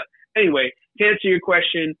titles. But anyway, to answer your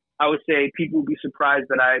question, I would say people would be surprised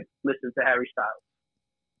that I listen to Harry Styles.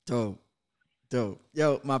 Dope.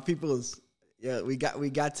 Yo, my peoples, yeah, we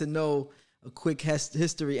got to know a quick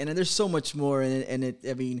history, and then there's so much more in it. And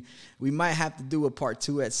I mean, we might have to do a part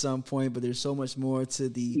 2 at some point, but there's so much more to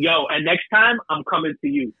the. Yo, and next time I'm coming to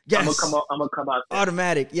you. Yes. I'm gonna come out there.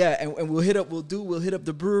 Automatic, yeah, and we'll hit up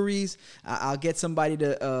the breweries. I'll get somebody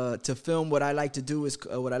to film. What I like to do is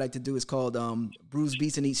called Brews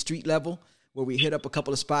Beats and Eat Street Level, where we hit up a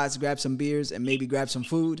couple of spots, grab some beers, and maybe grab some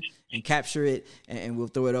food and capture it, and we'll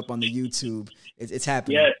throw it up on the YouTube. It's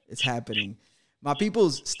happening. Yes. It's happening. My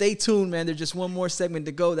peoples, stay tuned, man. There's just one more segment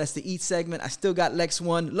to go. That's the Eat segment. I still got Lex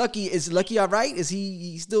one. Is Lucky all right? Is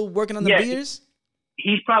he still working on the beers?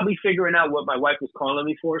 He's probably figuring out what my wife was calling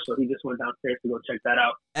me for, so he just went downstairs to go check that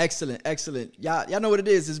out. Excellent. Y'all know what it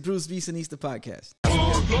is. It's Bruce Beats and East, the podcast.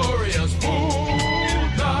 Food, glorious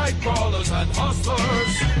food, night crawlers and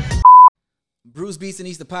hustlers. Bruce Beats and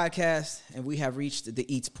East, the podcast, and we have reached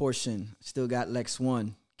the Eats portion. Still got Lex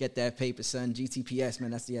one. Get that paper, son. GTPS, man.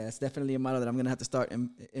 That's definitely a model that I'm gonna have to start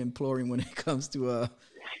imploring when it comes to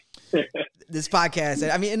this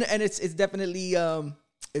podcast. I mean, and it's definitely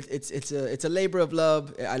it's a labor of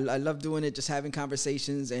love. I love doing it, just having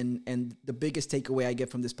conversations, and the biggest takeaway I get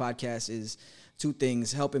from this podcast is 2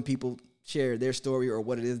 things: helping people share their story or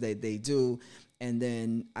what it is that they do, and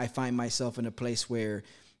then I find myself in a place where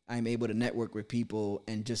I'm able to network with people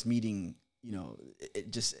and just meeting.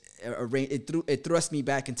 It thrust me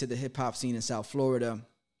back into the hip hop scene in South Florida.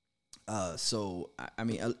 So I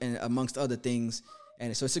mean, and amongst other things,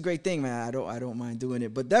 and so it's a great thing, man. I don't mind doing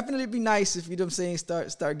it, but definitely it'd be nice if, you know what I'm saying,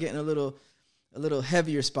 start getting a little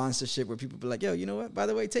heavier sponsorship where people be like, yo, you know what? By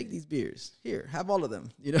the way, take these beers here, have all of them.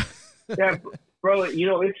 Yeah, bro.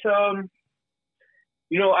 It's I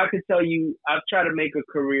could tell you, I've tried to make a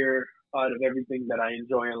career out of everything that I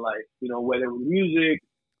enjoy in life. Whether it was music,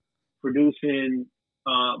 producing,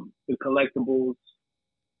 the collectibles,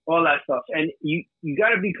 all that stuff. And you got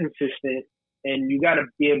to be consistent, and you got to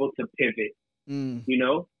be able to pivot. You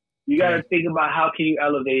got to think about how can you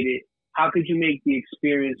elevate it? How could you make the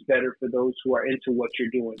experience better for those who are into what you're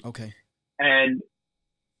doing? Okay. And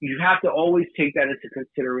you have to always take that into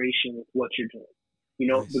consideration with what you're doing.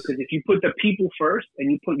 Nice. Because if you put the people first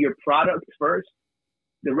and you put your product first,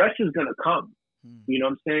 the rest is going to come. You know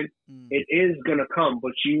what I'm saying? It is gonna come,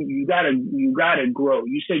 but you gotta grow.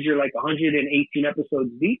 You said you're like 118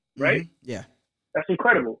 episodes deep, right? Yeah. That's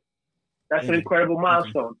incredible. That's an incredible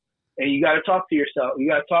milestone. And you gotta talk to yourself. You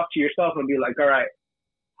gotta talk to yourself and be like, all right,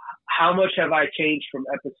 how much have I changed from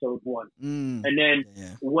episode 1? And then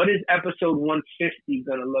what is episode 150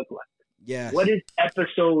 gonna look like? Yeah. What is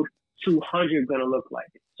episode 200 gonna look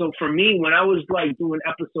like? So for me, when I was like doing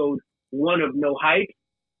episode 1 of No Hype,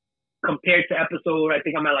 compared to episode, I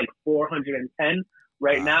think I'm at like 410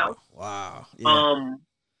 right now. Wow. Yeah.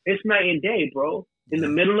 It's night and day, bro. In the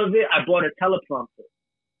middle of it, I bought a teleprompter.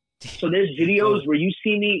 So there's videos where you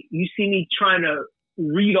see me trying to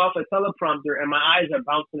read off a teleprompter and my eyes are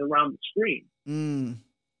bouncing around the screen. And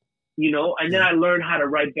then I learned how to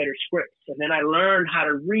write better scripts. And then I learned how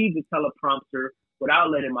to read the teleprompter without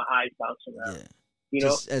letting my eyes bounce around. you know,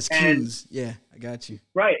 just as and cues. Yeah, I got you.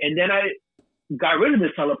 right. And then I got rid of the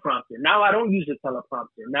teleprompter. Now I don't use the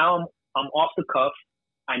teleprompter. Now I'm off the cuff.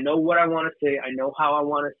 I know what I want to say. I know how I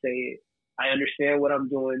want to say it. I understand what I'm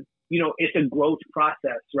doing. You know, it's a growth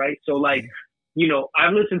process, right? So like, you know,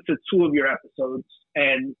 I've listened to 2 of your episodes,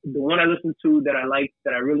 and the one I listened to that I liked,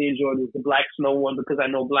 that I really enjoyed, was the Black Snow one, because I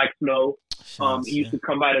know Black Snow. He used to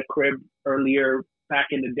come by the crib earlier back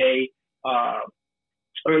in the day,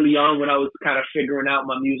 early on when I was kind of figuring out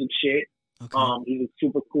my music shit. Okay. He's a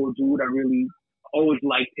super cool dude. I really always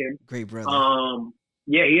liked him. Great brother.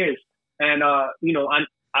 Yeah, he is. And you know,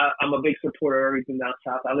 I'm a big supporter of everything down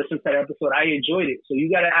south. I listened to that episode. I enjoyed it. So you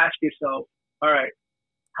got to ask yourself, all right,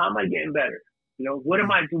 how am I getting better? You know, what am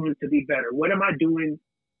I doing to be better? What am I doing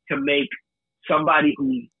to make somebody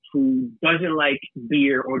who doesn't like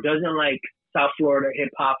beer or doesn't like South Florida hip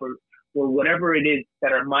hop or whatever it is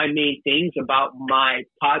that are my main things about my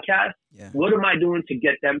podcast? Yeah. What am I doing to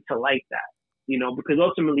get them to like that? You know, because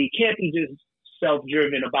ultimately it can't be just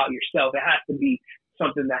self-driven about yourself. It has to be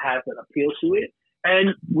something that has an appeal to it.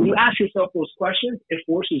 And when you ask yourself those questions, it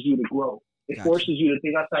forces you to grow. It Gotcha. forces you to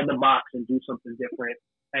think outside the box and do something different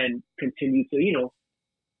and continue to, you know,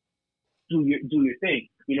 do your thing.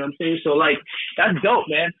 You know what I'm saying? So like, that's dope,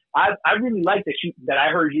 man. I really like that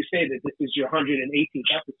I heard you say that this is your 118th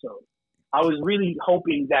episode. I was really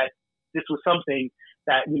hoping that this was something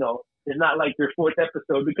that, you know, is not like your 4th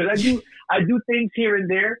episode, because I do things here and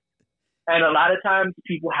there, and a lot of times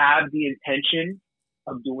people have the intention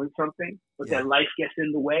of doing something, but then life gets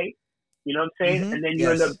in the way. You know what I'm saying? Mhm. And then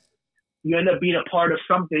Yes. you end up being a part of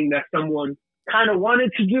something that someone kind of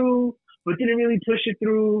wanted to do, but didn't really push it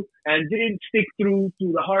through and didn't stick through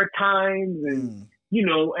the hard times, and you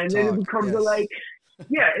know, and then it becomes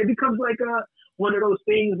it becomes like one of those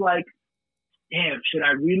things like, damn, should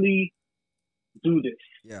I really do this?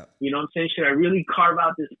 Yeah. You know what I'm saying? Should I really carve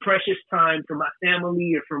out this precious time from my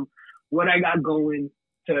family or from what I got going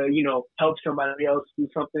to, you know, help somebody else do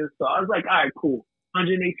something? So I was like, all right, cool.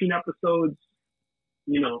 118 episodes,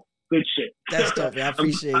 you know, good shit. That's dope. I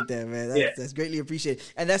appreciate that, man. That's greatly appreciated.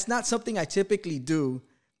 And that's not something I typically do.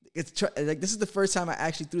 It's like, this is the first time I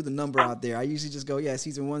actually threw the number out there. I usually just go,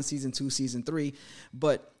 season 1, season 2, season 3.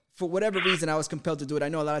 But for whatever reason, I was compelled to do it. I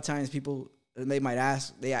know a lot of times people, they might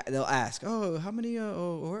ask, they'll ask, oh, how many,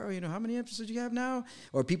 or you know, how many episodes you have now?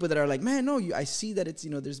 Or people that are like, man, no, I see that it's,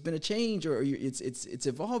 you know, there's been a change, or it's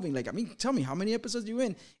evolving. Like, I mean, tell me, how many episodes are you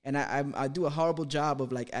in? And I do a horrible job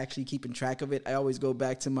of like actually keeping track of it. I always go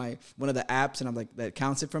back to one of the apps, and I'm like, that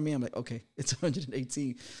counts it for me. I'm like, okay, it's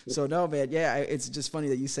 118. So no, man, it's just funny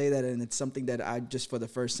that you say that, and it's something that I just for the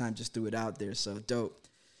first time just threw it out there. So dope.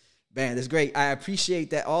 Man, that's great. I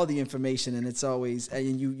appreciate that, all the information, and it's always,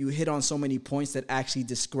 and you hit on so many points that actually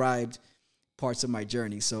described parts of my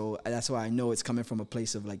journey. So that's why I know it's coming from a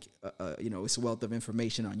place of like, you know, it's a wealth of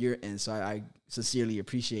information on your end. So I sincerely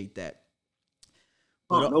appreciate that.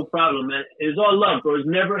 Oh, no problem, man. It's all love, bro. It's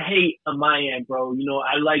never hate on my end, bro. You know,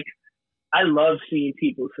 I love seeing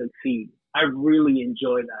people succeed. I really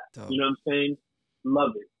enjoy that. Dope. You know what I'm saying?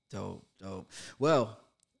 Love it. Dope. Well,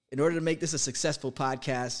 in order to make this a successful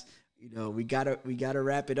podcast, you know, we gotta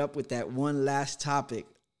wrap it up with that one last topic,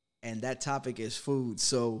 and that topic is food.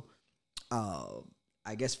 So,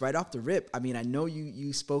 I guess right off the rip, I mean, I know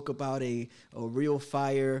you spoke about a real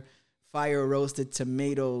fire roasted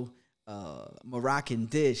tomato Moroccan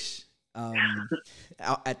dish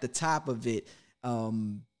at the top of it.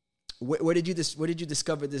 Where did you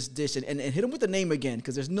discover this dish? And hit them with the name again,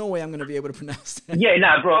 because there's no way I'm gonna be able to pronounce that. Yeah,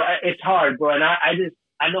 nah, bro, it's hard, bro, and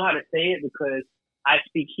I know how to say it because I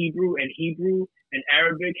speak Hebrew and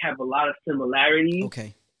Arabic have a lot of similarities.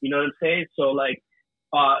 Okay. You know what I'm saying? So like,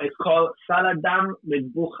 it's called saladam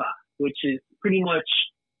mezbucha, which is pretty much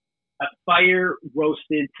a fire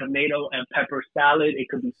roasted tomato and pepper salad. It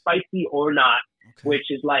could be spicy or not,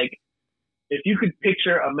 which is like, if you could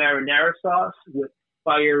picture a marinara sauce with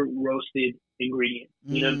fire roasted ingredients.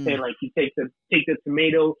 You know what I'm saying? Like, you take the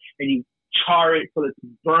tomato and you char it so it's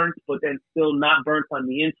burnt, but then still not burnt on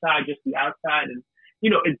the inside, just the outside. And, you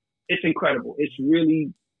know, it's incredible. It's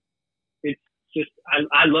really, it's just,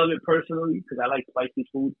 I love it personally because I like spicy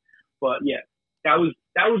food. But yeah, that was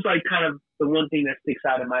like kind of the one thing that sticks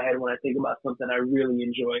out in my head when I think about something I really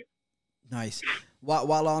enjoy. Nice.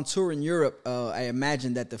 While on tour in Europe, I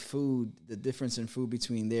imagine that the difference in food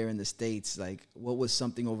between there and the States, like, what was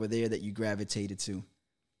something over there that you gravitated to?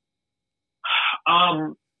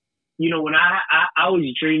 You know, when I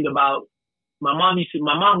always dreamed about, my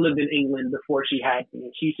mom lived in England before she had me,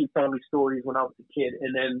 and she used to tell me stories when I was a kid,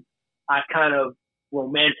 and then I kind of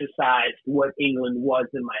romanticized what England was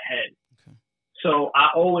in my head. Okay. So I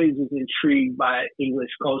always was intrigued by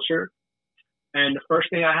English culture. And the first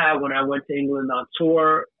thing I had when I went to England on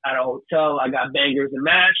tour at a hotel, I got bangers and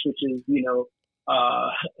mash, which is,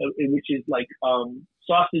 which is like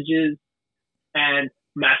sausages and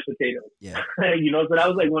mashed potatoes. Yeah. So that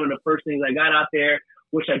was like one of the first things I got out there,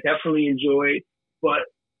 which I definitely enjoyed. But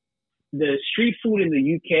the street food in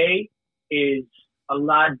the UK is a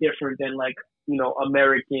lot different than like,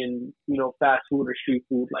 American, fast food or street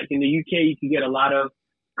food. Like in the UK, you can get a lot of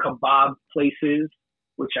kebab places,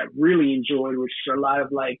 which I really enjoyed, which are a lot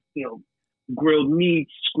of like, grilled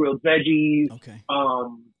meats, grilled veggies, Okay.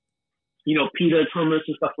 Pita, hummus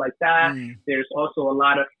and stuff like that. There's also a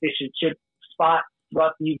lot of fish and chip spots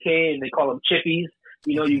throughout the UK, and they call them chippies.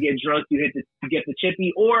 You get drunk, you get the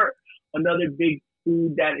chippy. Or another big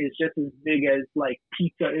food that is just as big as like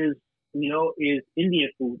pizza is Indian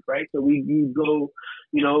food, right? So you go,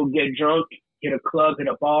 get drunk, hit a club, hit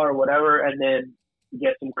a bar or whatever, and then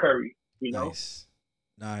get some curry, Nice.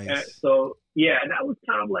 And so yeah, that was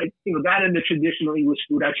kind of like, that and the traditional English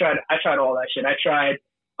food. I tried all that shit. I tried,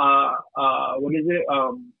 what is it?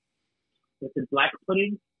 What's it, black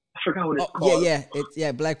pudding? I forgot what it's called.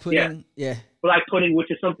 Yeah. Black pudding. Yeah. Black pudding,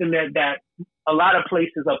 which is something that a lot of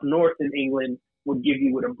places up north in England would give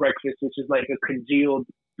you with a breakfast, which is like a congealed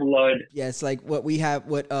blood. Yeah, it's like what we have,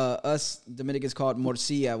 what us Dominicans called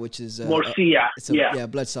morcilla, which is morcilla.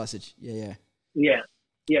 Blood sausage. Yeah.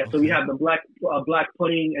 So we have the black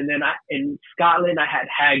pudding, and then in Scotland I had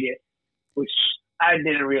haggis, which I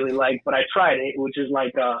didn't really like, but I tried it, which is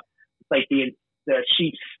like the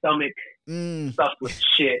sheep's stomach stuffed with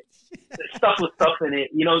shit, stuffed with stuff in it.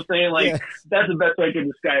 You know what I'm saying? Like that's the best way I can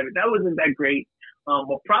describe it. That wasn't that great.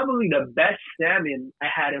 But probably the best salmon I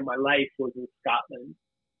had in my life was in Scotland.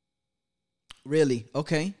 Really?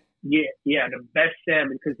 Okay. Yeah, the best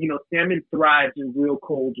salmon, because salmon thrives in real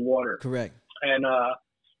cold water. Correct. And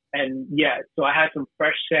so I had some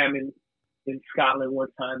fresh salmon in Scotland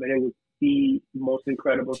one time, and it was the most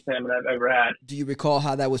incredible salmon I've ever had. Do you recall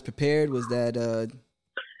how that was prepared? Was that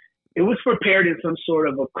It was prepared in some sort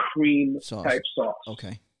of a cream type sauce.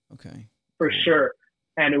 Okay. For sure.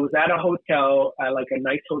 And it was at a hotel, at like a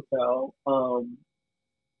nice hotel.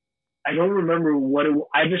 I don't remember what it was.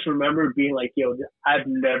 I just remember being like, yo, I've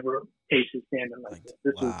never tasted salmon like this.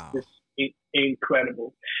 This was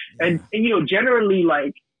incredible. Yeah. And generally,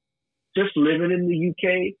 like, just living in the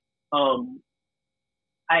UK,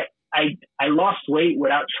 I lost weight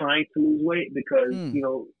without trying to lose weight because,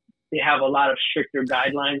 they have a lot of stricter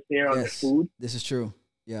guidelines there on the food. This is true.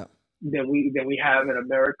 Yeah. Than we have in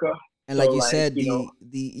America. And like you said, you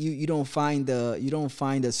don't find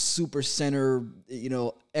the super center,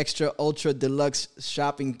 extra ultra deluxe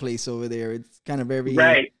shopping place over there. It's kind of very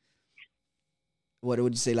right. What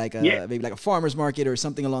would you say, like maybe like a farmer's market or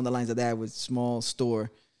something along the lines of that, with small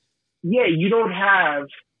store. Yeah, you don't have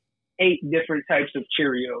 8 different types of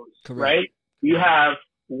Cheerios, correct, right? You have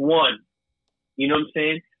one. You know what I'm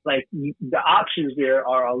saying? Like the options there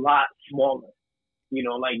are a lot smaller.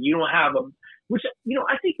 Like you don't have them. Which,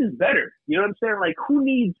 I think is better. You know what I'm saying? Like, who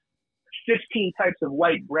needs 15 types of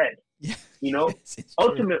white bread? Yeah.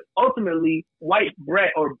 Ultimately, white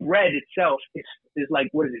bread or bread itself is like,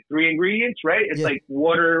 what is it, 3 ingredients, right? It's like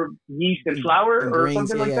water, yeast, and flour and or grains,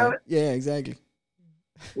 something like that. Yeah, exactly.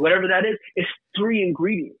 Whatever that is, it's 3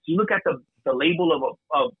 ingredients. You look at the label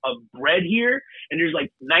of bread here, and there's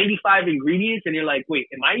like 95 ingredients, and you're like, wait,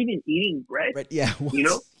 am I even eating bread? Yeah.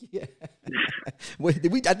 Yeah.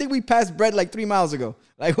 Wait, I think we passed bread like 3 miles ago.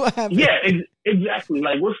 Like, what happened? Yeah, exactly.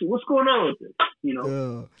 Like, what's going on with this?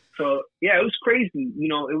 So yeah, it was crazy.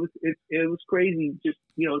 It was crazy just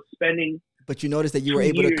spending. But you noticed that you were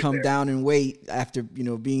able to come there. down and weight after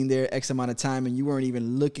being there X amount of time, and you weren't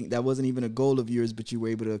even looking. That wasn't even a goal of yours, but you were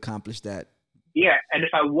able to accomplish that. Yeah, and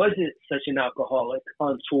if I wasn't such an alcoholic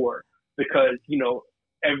on tour, because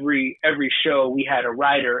every show we had a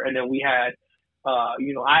rider, and then we had I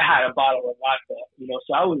had a bottle of vodka,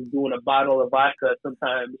 so I was doing a bottle of vodka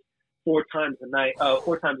sometimes 4 times a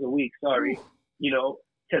week, to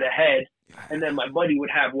the head. And then my buddy would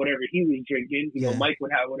have whatever he was drinking, Mike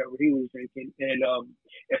would have whatever he was drinking. And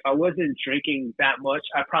if I wasn't drinking that much,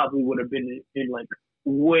 I probably would have been in like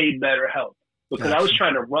way better health. Because I was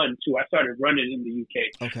trying to run too. I started running in the UK.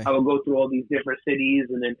 Okay. I would go through all these different cities,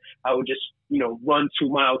 and then I would just, run 2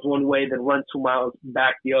 miles one way, then run 2 miles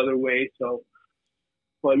back the other way. So,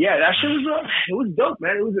 but yeah, that shit was dope,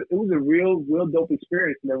 man. It was a real dope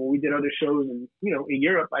experience. And then when we did other shows in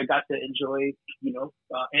Europe, I got to enjoy,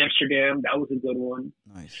 Amsterdam. That was a good one.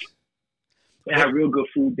 Nice. They had real good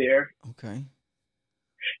food there. Okay.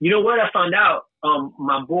 You know what I found out?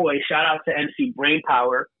 My boy, shout out to MC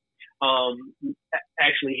Brainpower.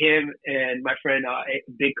 Actually, him and my friend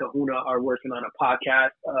Big Kahuna are working on a podcast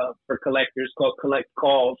for collectors called Collect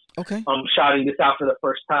Calls. Okay. I'm shouting this out for the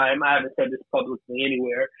first time. I haven't said this publicly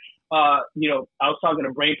anywhere. I was talking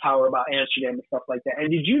to Brain Power about Amsterdam and stuff like that. And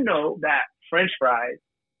did you know that French fries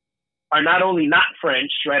are not only not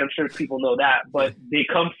French, right? I'm sure people know that, but they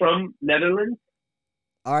come from Netherlands.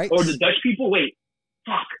 All right. Or the Dutch people. Wait,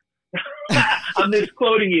 fuck. I'm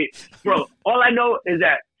misquoting it, bro. All I know is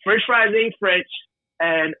that French fries ain't French,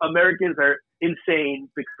 and Americans are insane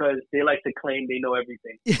because they like to claim they know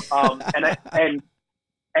everything.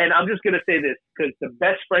 And I'm just gonna say this because the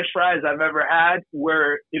best French fries I've ever had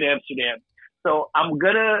were in Amsterdam. So I'm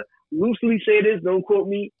gonna loosely say this. Don't quote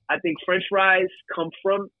me. I think French fries come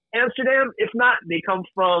from Amsterdam. If not, they come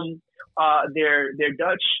from they're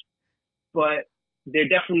Dutch, but they're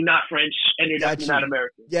definitely not French, and they're definitely not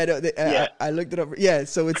American. Yeah, no, I looked it up. Yeah,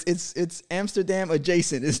 so it's Amsterdam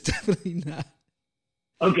adjacent. It's definitely not.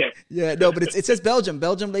 Okay. Yeah, no, but it says Belgium.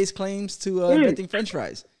 Belgium lays claims to inventing French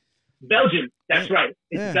fries. Belgium. That's right.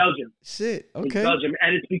 It's Belgium. Shit. Okay. It's Belgium,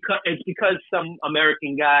 and it's because some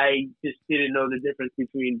American guy just didn't know the difference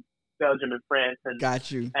between Belgium and France. And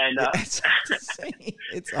got you. And it's all the same.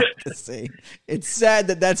 It's all the same. It's sad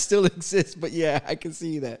that still exists, but yeah, I can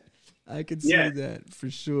see that. I can see that for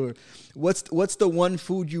sure. What's the one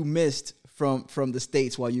food you missed from the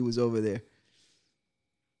States while you was over there?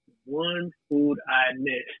 One food I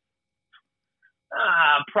missed.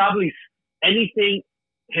 Probably anything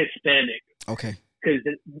Hispanic. Okay. Because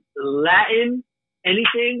Latin,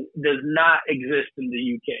 anything does not exist in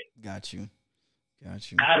the UK. Got you.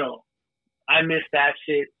 At all. I miss that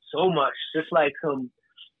shit so much. Just like some,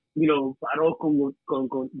 arroz con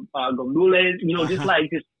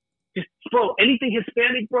gandules, just bro, anything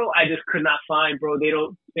Hispanic, bro, I just could not find, bro.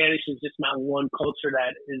 Spanish is just not one culture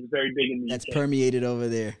that is very big in the That's UK. permeated over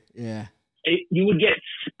there. Yeah. You would get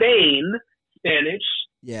Spain Spanish,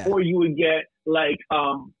 yeah, or you would get like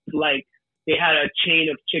they had a chain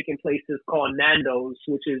of chicken places called Nando's,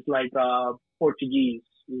 which is like Portuguese,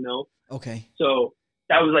 Okay. So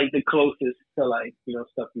that was like the closest to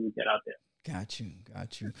stuff you would get out there. Got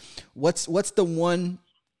you. What's the one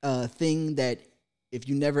thing that if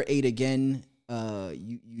you never ate again,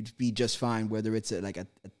 you'd be just fine, whether it's a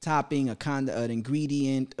topping, an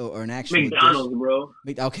ingredient, or an actual McDonald's, dish. bro.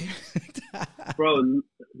 Okay. Bro,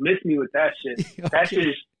 miss me with that shit. Okay. That shit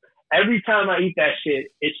is, every time I eat that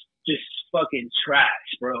shit, it's just fucking trash,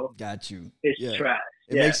 bro. Got you. It's trash.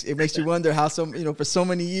 It makes you wonder how for so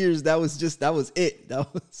many years that was it.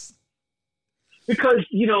 That was because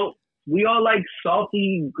we all like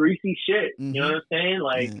salty, greasy shit. Mm-hmm. You know what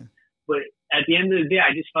I'm saying? But at the end of the day,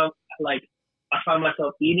 I just found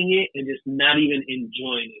myself eating it and just not even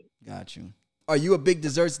enjoying it. Got you. Are you a big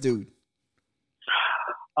desserts dude?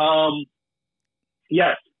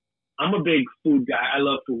 Yes, I'm a big food guy. I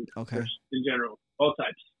love food. Okay. In general, all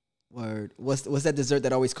types. Word. What's that dessert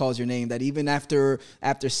that always calls your name? That even after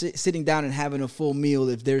sitting down and having a full meal,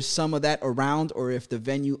 if there's some of that around, or if the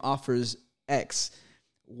venue offers X,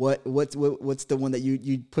 what's the one that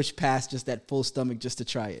you push past just that full stomach just to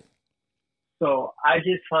try it? So I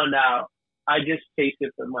just found out. I just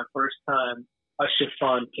tasted for my first time a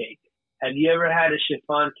chiffon cake. Have you ever had a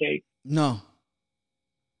chiffon cake? No.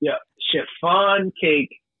 Yeah, chiffon cake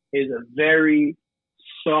is a very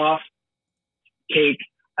soft cake.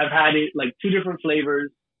 I've had it like 2 different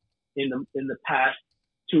flavors in the past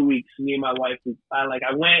 2 weeks. Me and my wife, I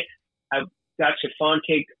got chiffon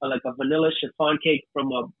cake, like a vanilla chiffon cake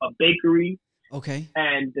from a bakery. Okay.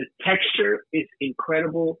 And the texture is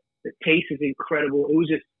incredible. The taste is incredible. It was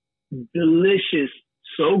just delicious,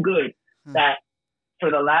 so good that for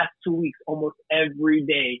the last 2 weeks, almost every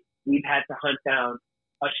day, we've had to hunt down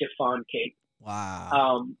a chiffon cake.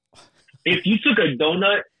 Wow. If you took a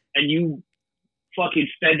donut and you fucking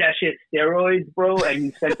fed that shit steroids, bro, and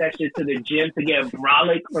you sent that shit to the gym to get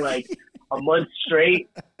brolic for like a month straight,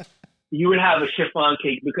 you would have a chiffon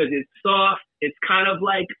cake because it's soft, it's kind of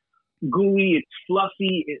like gooey, it's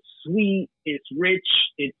fluffy, it's sweet, it's rich,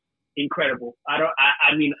 it's incredible.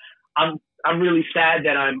 I'm really sad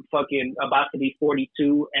that I'm fucking about to be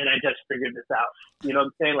 42 and I just figured this out. You know what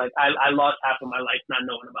I'm saying? Like I lost half of my life not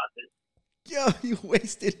knowing about this. Yo, you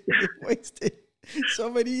wasted so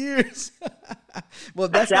many years. Well,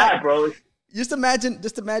 that's sad, not, bro. Just imagine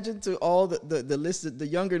to all the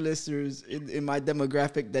younger listeners in my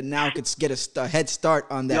demographic that now could get a head start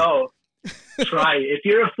on that. Yo, try it. If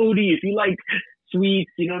you're a foodie, if you like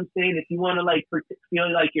sweets, you know what I'm saying? If you want to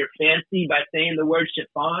feel like you're fancy by saying the word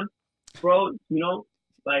chiffon, bro,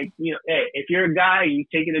 hey, if you're a guy, you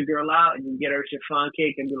taking a girl out and you get her chiffon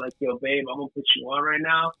cake and be like, yo, babe, I'm gonna put you on right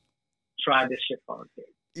now. try this chiffon cake.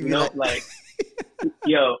 You You know, be like-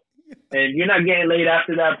 yo, and you're not getting laid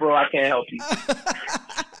after that, bro. I can't help you.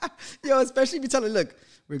 Yo, especially if you tell her, look,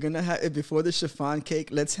 we're gonna have it before the chiffon cake.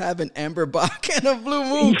 Let's have an amber Bach and a blue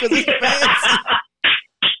moon because it's fancy.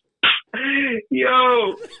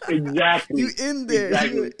 Yo, exactly. You in there?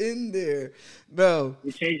 Exactly. You in there, bro?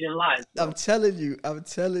 You're changing lives. Bro. I'm telling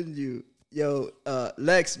you. Yo,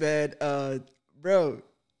 Lex, man, bro,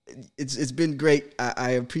 it's been great.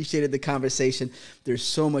 I appreciated the conversation. There's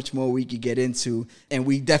so much more we could get into, and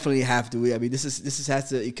we definitely have to. I mean, this has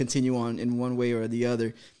to continue on in one way or the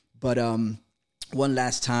other. But one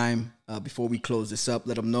last time before we close this up,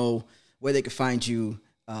 let them know where they can find you,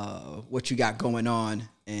 what you got going on,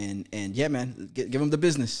 and yeah, man, give them the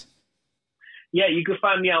business. Yeah, you can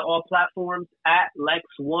find me on all platforms at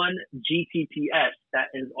Lex1GTPS. That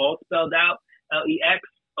is all spelled out,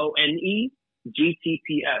 LEXONEGTPS.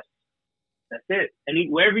 That's it.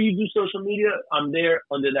 Wherever you do social media, I'm there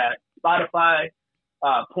under that. Spotify,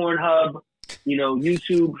 Pornhub,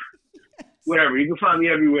 YouTube, whatever. You can find me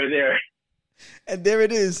everywhere there. And there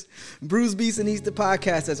it is, Bruce Beats and East the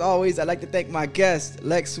podcast. As always, I'd like to thank my guest,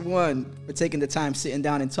 Lex One, for taking the time sitting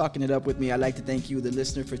down and talking it up with me. I'd like to thank you, the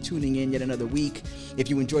listener, for tuning in yet another week.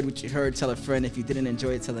 If you enjoyed what you heard, tell a friend. If you didn't enjoy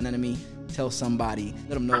it, tell an enemy. Tell somebody.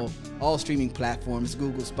 Let them know. All streaming platforms,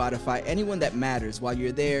 Google, Spotify, anyone that matters. While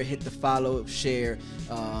you're there, hit the follow, share,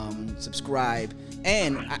 subscribe.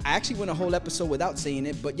 And I actually went a whole episode without saying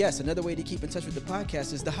it, but yes, another way to keep in touch with the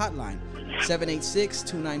podcast is the hotline,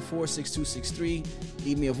 786-294-6263.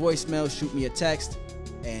 Leave me a voicemail, shoot me a text,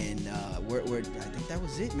 and I think that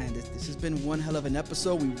was it, man. This has been one hell of an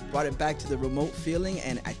episode. We brought it back to the remote feeling,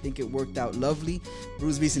 and I think it worked out lovely.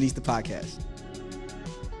 Bruce Beats and East the podcast.